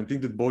vibe. I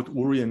think that both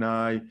Uri and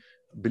I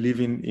believe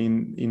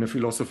in a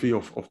philosophy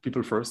of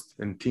people first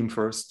and team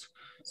first.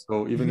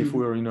 So even if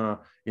we're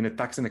in a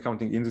tax and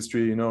accounting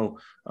industry,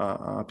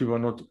 people are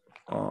not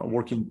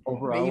working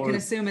over hours. You can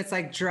assume it's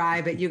like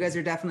dry, but you guys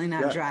are definitely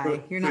not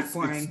dry. You're not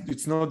boring.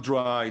 It's not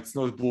dry. It's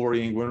not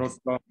boring. We're not.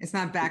 It's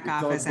not back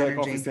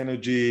office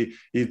energy.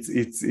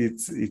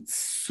 It's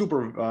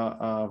super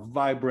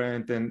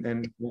vibrant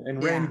and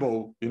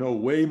rainbow.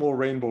 Way more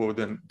rainbow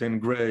than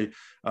gray.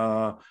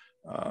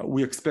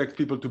 We expect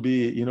people to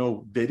be,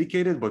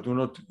 dedicated, but we're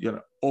not,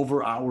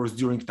 over hours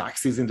during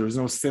tax season. There's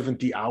no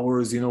 70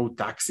 hours,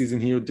 tax season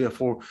here.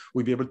 Therefore,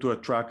 we'll be able to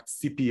attract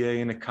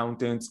CPA and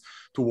accountants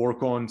to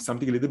work on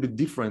something a little bit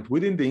different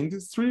within the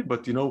industry,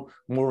 but,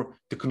 more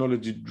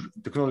technology.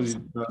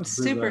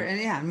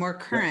 More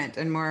current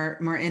and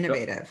more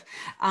innovative.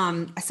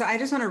 So I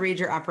just want to read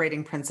your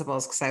operating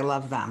principles because I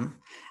love them.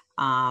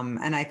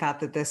 And I thought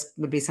that this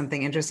would be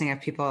something interesting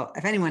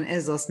if anyone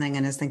is listening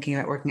and is thinking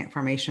about working at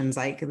Formations,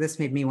 like this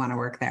made me want to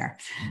work there.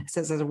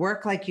 So it says,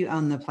 work like you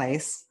own the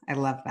place. I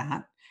love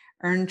that.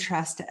 Earn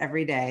trust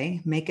every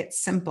day, make it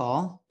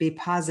simple, be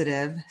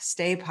positive,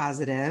 stay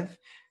positive,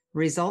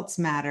 results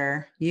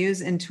matter,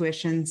 use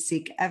intuition,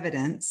 seek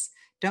evidence,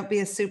 don't be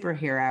a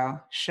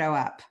superhero, show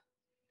up.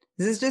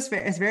 This is just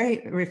it's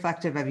very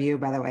reflective of you,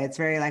 by the way. It's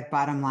very like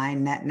bottom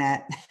line,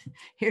 net.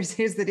 Here's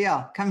the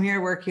deal. Come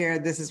here, work here.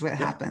 This is what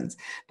happens.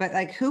 But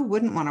like, who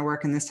wouldn't want to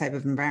work in this type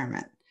of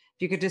environment?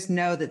 If you could just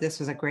know that this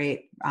was a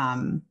great,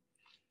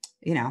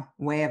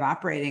 way of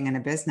operating in a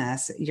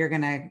business, you're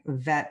going to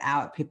vet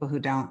out people who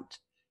don't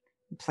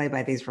play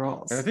by these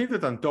rules. And I think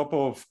that on top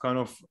of kind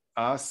of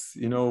us,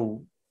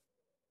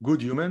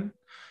 good human,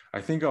 I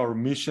think our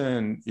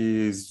mission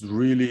is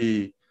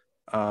really,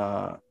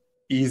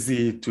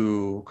 easy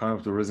to kind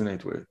of to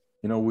resonate with.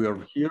 We are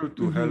here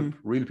to help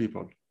real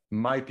people,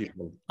 my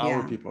people,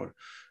 our people.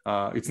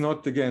 It's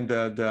not, again,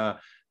 the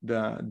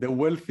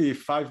wealthy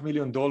 $5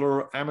 million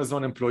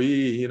Amazon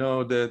employee,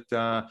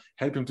 that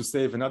help him to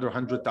save another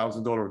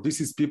 $100,000. This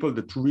is people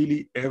that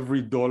really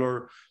every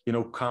dollar,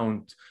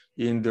 count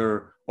in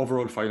their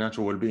overall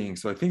financial well-being.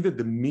 So I think that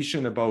the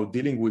mission about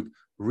dealing with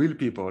real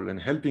people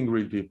and helping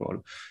real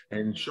people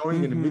and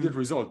showing an immediate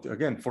result.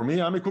 Again, for me,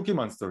 I'm a cookie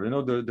monster.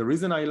 The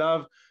reason I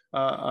love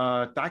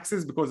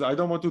taxes because I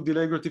don't want to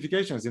delay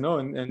gratifications,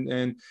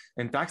 and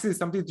taxes is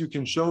something that you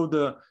can show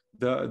the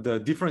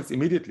the difference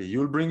immediately.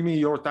 You'll bring me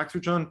your tax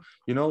return,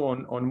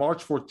 on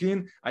March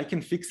 14. I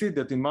can fix it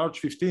that in March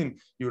 15,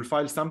 you'll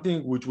file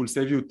something which will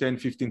save you $10,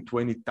 $15,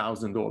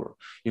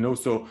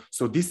 $20,000.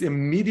 So this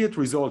immediate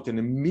result and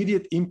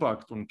immediate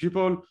impact on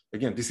people,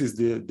 again, this is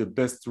the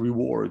best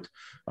reward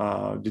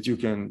that you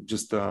can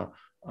just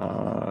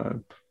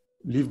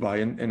live by.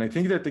 And I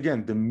think that,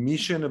 again, the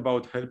mission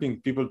about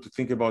helping people to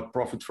think about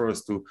profit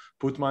first, to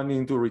put money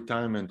into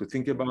retirement, to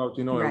think about,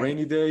 a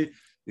rainy day,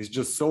 is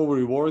just so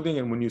rewarding.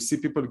 And when you see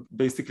people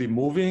basically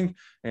moving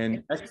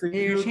and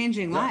you're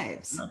changing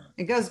lives. Yeah.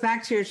 It goes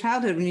back to your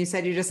childhood when you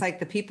said you're just like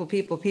the people.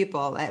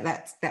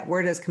 That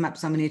word has come up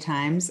so many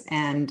times,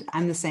 and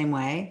I'm the same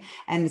way.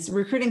 And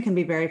recruiting can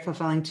be very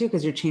fulfilling too,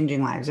 because you're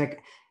changing lives.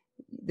 Like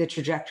the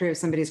trajectory of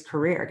somebody's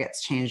career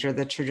gets changed, or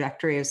the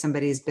trajectory of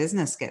somebody's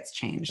business gets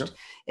changed. Yep.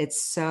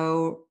 It's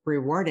so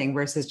rewarding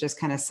versus just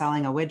kind of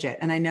selling a widget.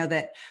 And I know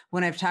that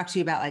when I've talked to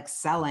you about like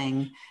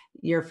selling,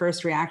 your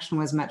first reaction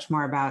was much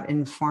more about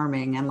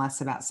informing and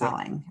less about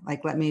selling. Yep.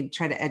 Like, let me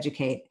try to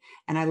educate.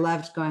 And I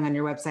loved going on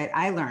your website.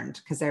 I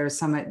learned because there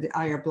was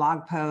all your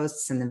blog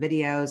posts and the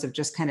videos of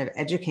just kind of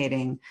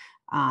educating,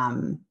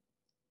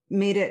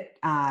 made it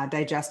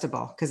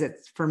digestible, because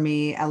it's, for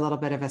me, a little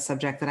bit of a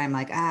subject that I'm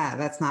like,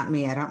 that's not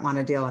me. I don't want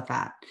to deal with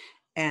that.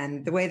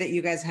 And the way that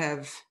you guys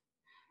have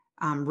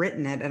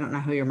written it, I don't know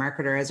who your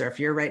marketer is or if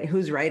you're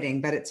who's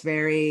writing, but it's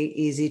very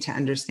easy to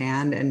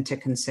understand and to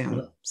consume.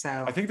 Yeah.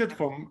 So I think that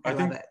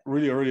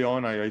really early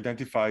on, I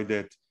identified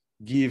that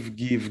give,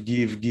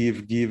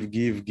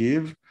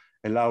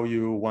 allow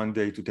you one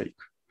day to take,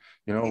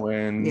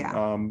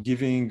 and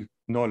giving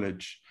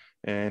knowledge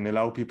and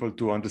allow people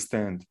to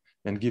understand,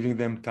 and giving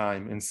them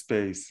time and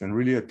space and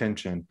really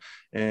attention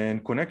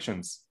and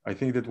connections. I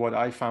think that what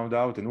I found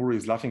out, and Uri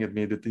is laughing at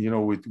me, that,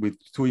 with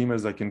 2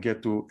 emails, I can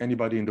get to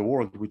anybody in the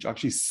world, which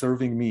actually is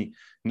serving me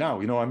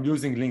now. I'm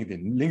using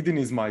LinkedIn. LinkedIn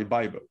is my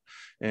Bible.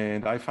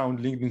 And I found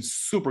LinkedIn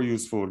super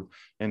useful.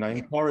 And I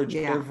encourage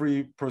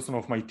every person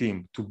of my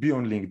team to be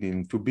on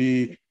LinkedIn, to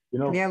be,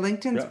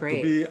 LinkedIn's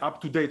great. To be up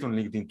to date on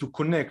LinkedIn, to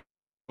connect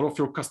of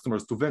your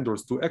customers, to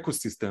vendors, to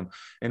ecosystem.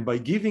 And by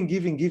giving,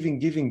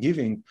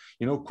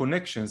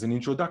 connections and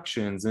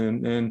introductions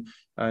and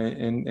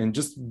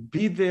just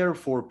be there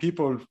for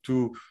people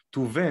to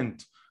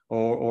vent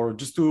or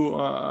just to,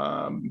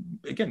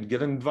 again,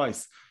 get an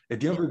advice. At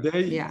the end of the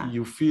day,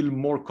 you feel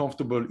more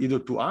comfortable either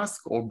to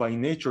ask, or by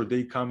nature,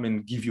 they come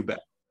and give you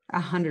back.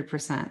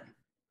 100%.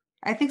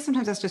 I think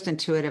sometimes that's just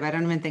intuitive. I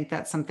don't even think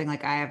that's something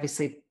like, I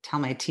obviously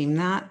tell my team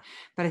that,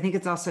 but I think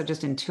it's also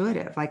just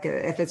intuitive. Like,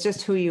 if it's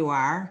just who you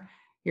are,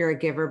 you're a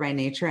giver by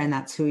nature, and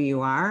that's who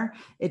you are,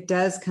 it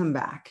does come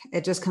back.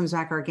 It just comes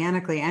back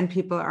organically. And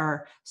people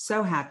are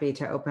so happy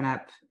to open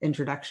up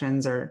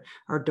introductions or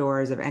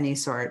doors of any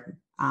sort.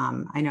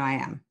 I know I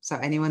am. So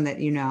anyone that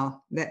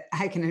that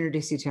I can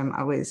introduce you to, I'm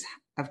always,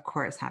 of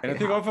course, happy to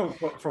help. And I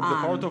think also from the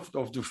part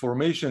of the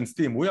formations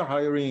team, we are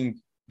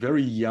hiring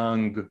very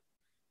young,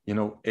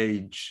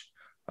 age,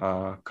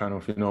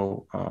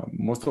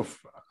 most of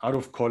out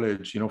of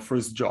college,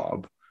 first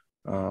job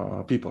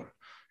people.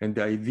 And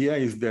the idea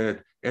is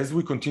that as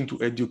we continue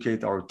to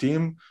educate our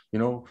team,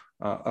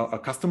 our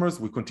customers,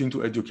 we continue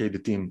to educate the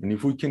team. And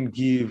if we can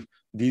give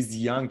these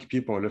young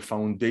people a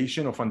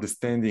foundation of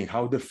understanding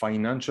how the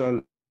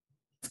financial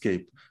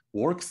landscape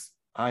works,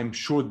 I'm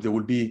sure there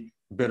will be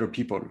better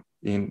people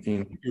in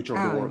the future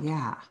of the world.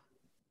 Yeah.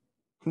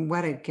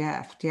 What a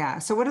gift. Yeah.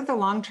 So what are the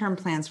long-term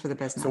plans for the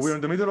business? So we're in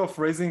the middle of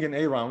raising an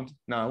A round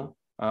now.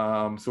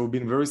 So we've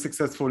been very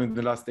successful in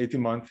the last 18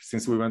 months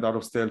since we went out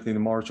of stealth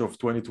in March of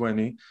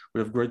 2020.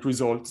 We have great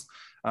results.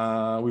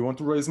 We want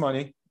to raise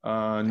money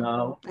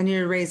now. And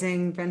you're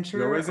raising venture?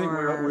 We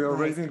are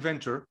raising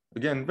venture.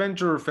 Again,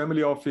 venture,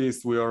 family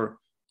office. We are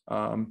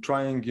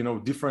trying,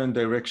 different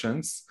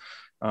directions.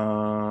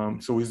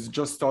 So we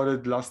just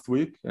started last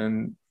week,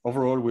 and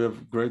overall we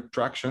have great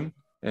traction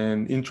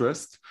and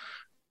interest.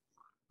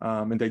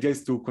 And the idea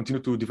is to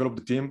continue to develop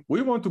the team.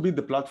 We want to be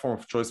the platform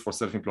of choice for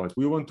self-employed.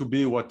 We want to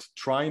be what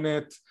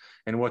TriNet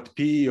and what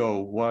PEO,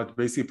 what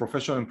basically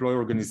professional employer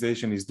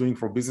organization is doing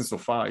for Business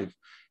of Five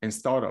and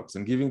startups,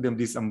 and giving them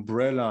this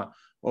umbrella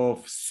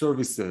of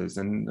services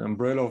and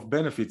umbrella of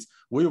benefits.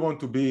 We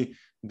want to be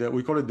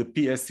we call it the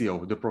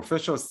PSEO, the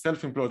Professional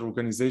Self-Employed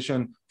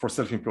Organization for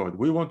Self-Employed.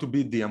 We want to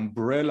be the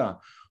umbrella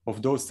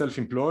of those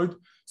self-employed,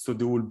 so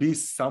there will be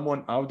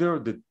someone out there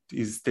that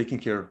is taking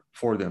care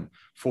for them,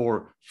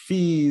 for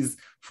fees,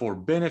 for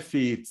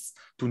benefits,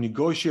 to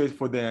negotiate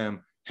for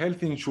them,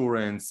 health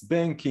insurance,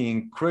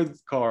 banking, credit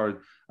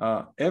card,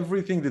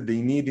 everything that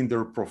they need in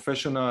their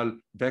professional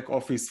back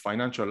office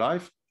financial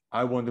life.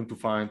 I want them to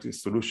find a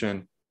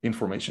solution in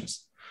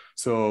Formations.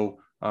 So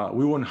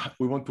we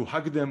want to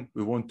hug them.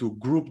 We want to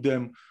group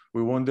them.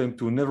 We want them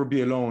to never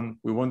be alone.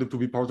 We want them to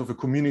be part of a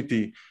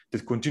community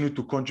that continue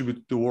to contribute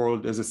to the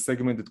world as a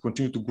segment that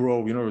continue to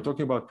grow. We're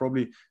talking about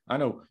probably,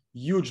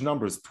 huge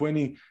numbers,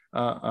 probably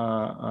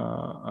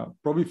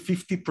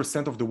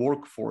 50% of the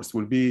workforce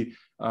will be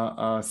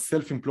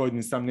self-employed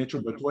in some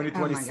nature by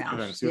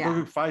 2027. So you're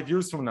talking 5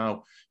 years from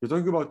now, you're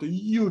talking about a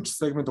huge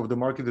segment of the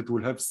market that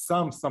will have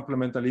some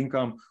supplemental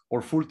income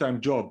or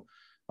full-time job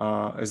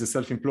as a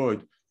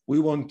self-employed. We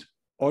want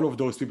all of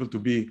those people to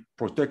be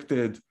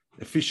protected,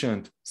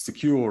 efficient,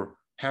 secure,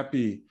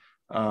 happy.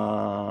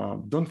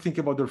 Don't think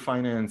about their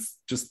finance.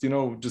 Just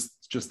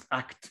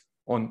act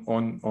on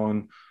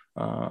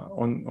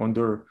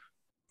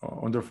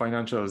their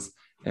financials.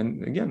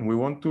 And again, we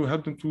want to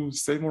help them to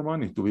save more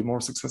money, to be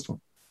more successful.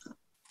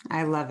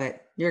 I love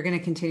it. You're going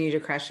to continue to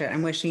crush it.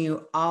 I'm wishing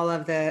you all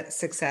of the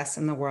success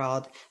in the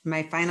world.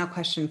 My final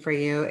question for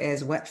you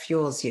is, what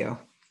fuels you?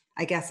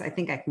 I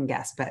think I can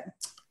guess, but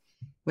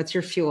what's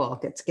your fuel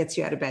that gets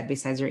you out of bed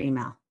besides your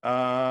email?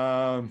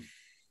 I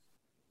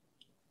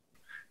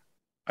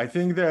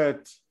think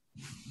that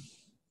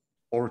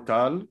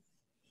Ortal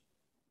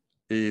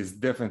is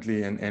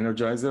definitely an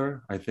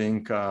energizer. I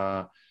think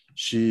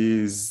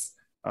she's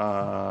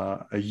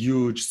a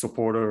huge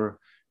supporter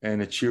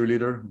and a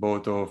cheerleader,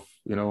 both of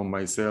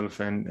myself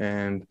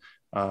and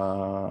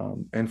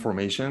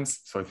Formations.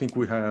 So I think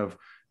we have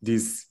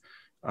this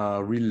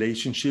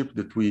relationship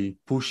that we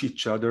push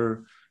each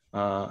other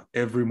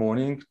every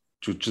morning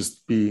to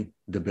just be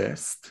the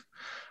best.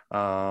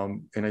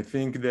 And I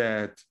think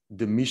that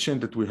the mission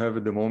that we have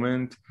at the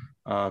moment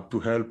to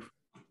help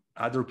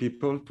other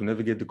people to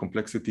navigate the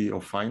complexity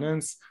of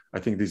finance, I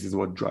think this is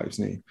what drives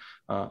me.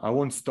 I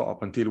won't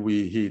stop until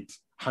we hit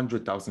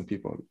 100,000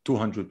 people,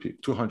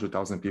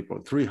 200,000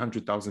 people,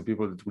 300,000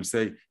 people that will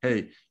say,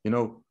 hey,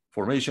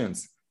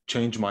 Formations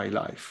changed my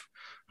life.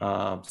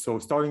 So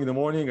starting in the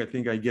morning, I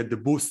think I get the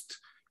boost,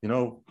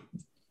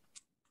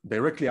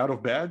 directly out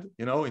of bed,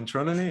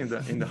 internally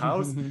in the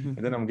house. And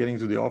then I'm getting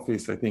to the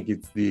office. I think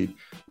it's the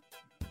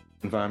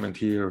environment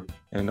here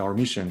and our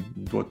mission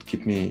what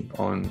keep me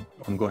on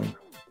going.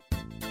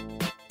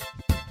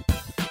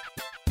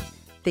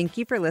 Thank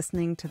you for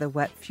listening to the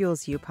What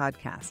Fuels You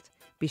podcast.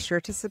 Be sure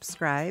to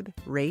subscribe,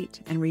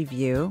 rate, and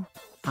review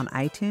on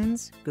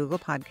iTunes, Google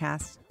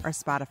Podcasts, or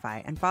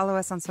Spotify, and follow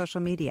us on social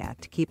media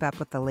to keep up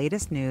with the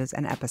latest news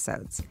and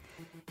episodes.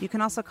 You can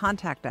also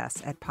contact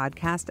us at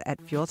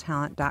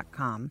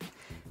podcast@fueltalent.com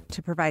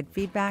to provide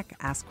feedback,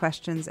 ask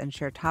questions, and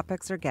share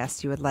topics or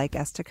guests you would like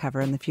us to cover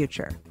in the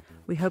future.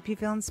 We hope you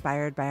feel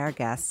inspired by our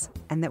guests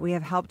and that we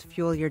have helped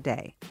fuel your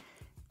day.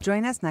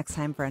 Join us next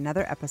time for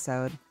another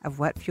episode of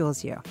What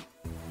Fuels You.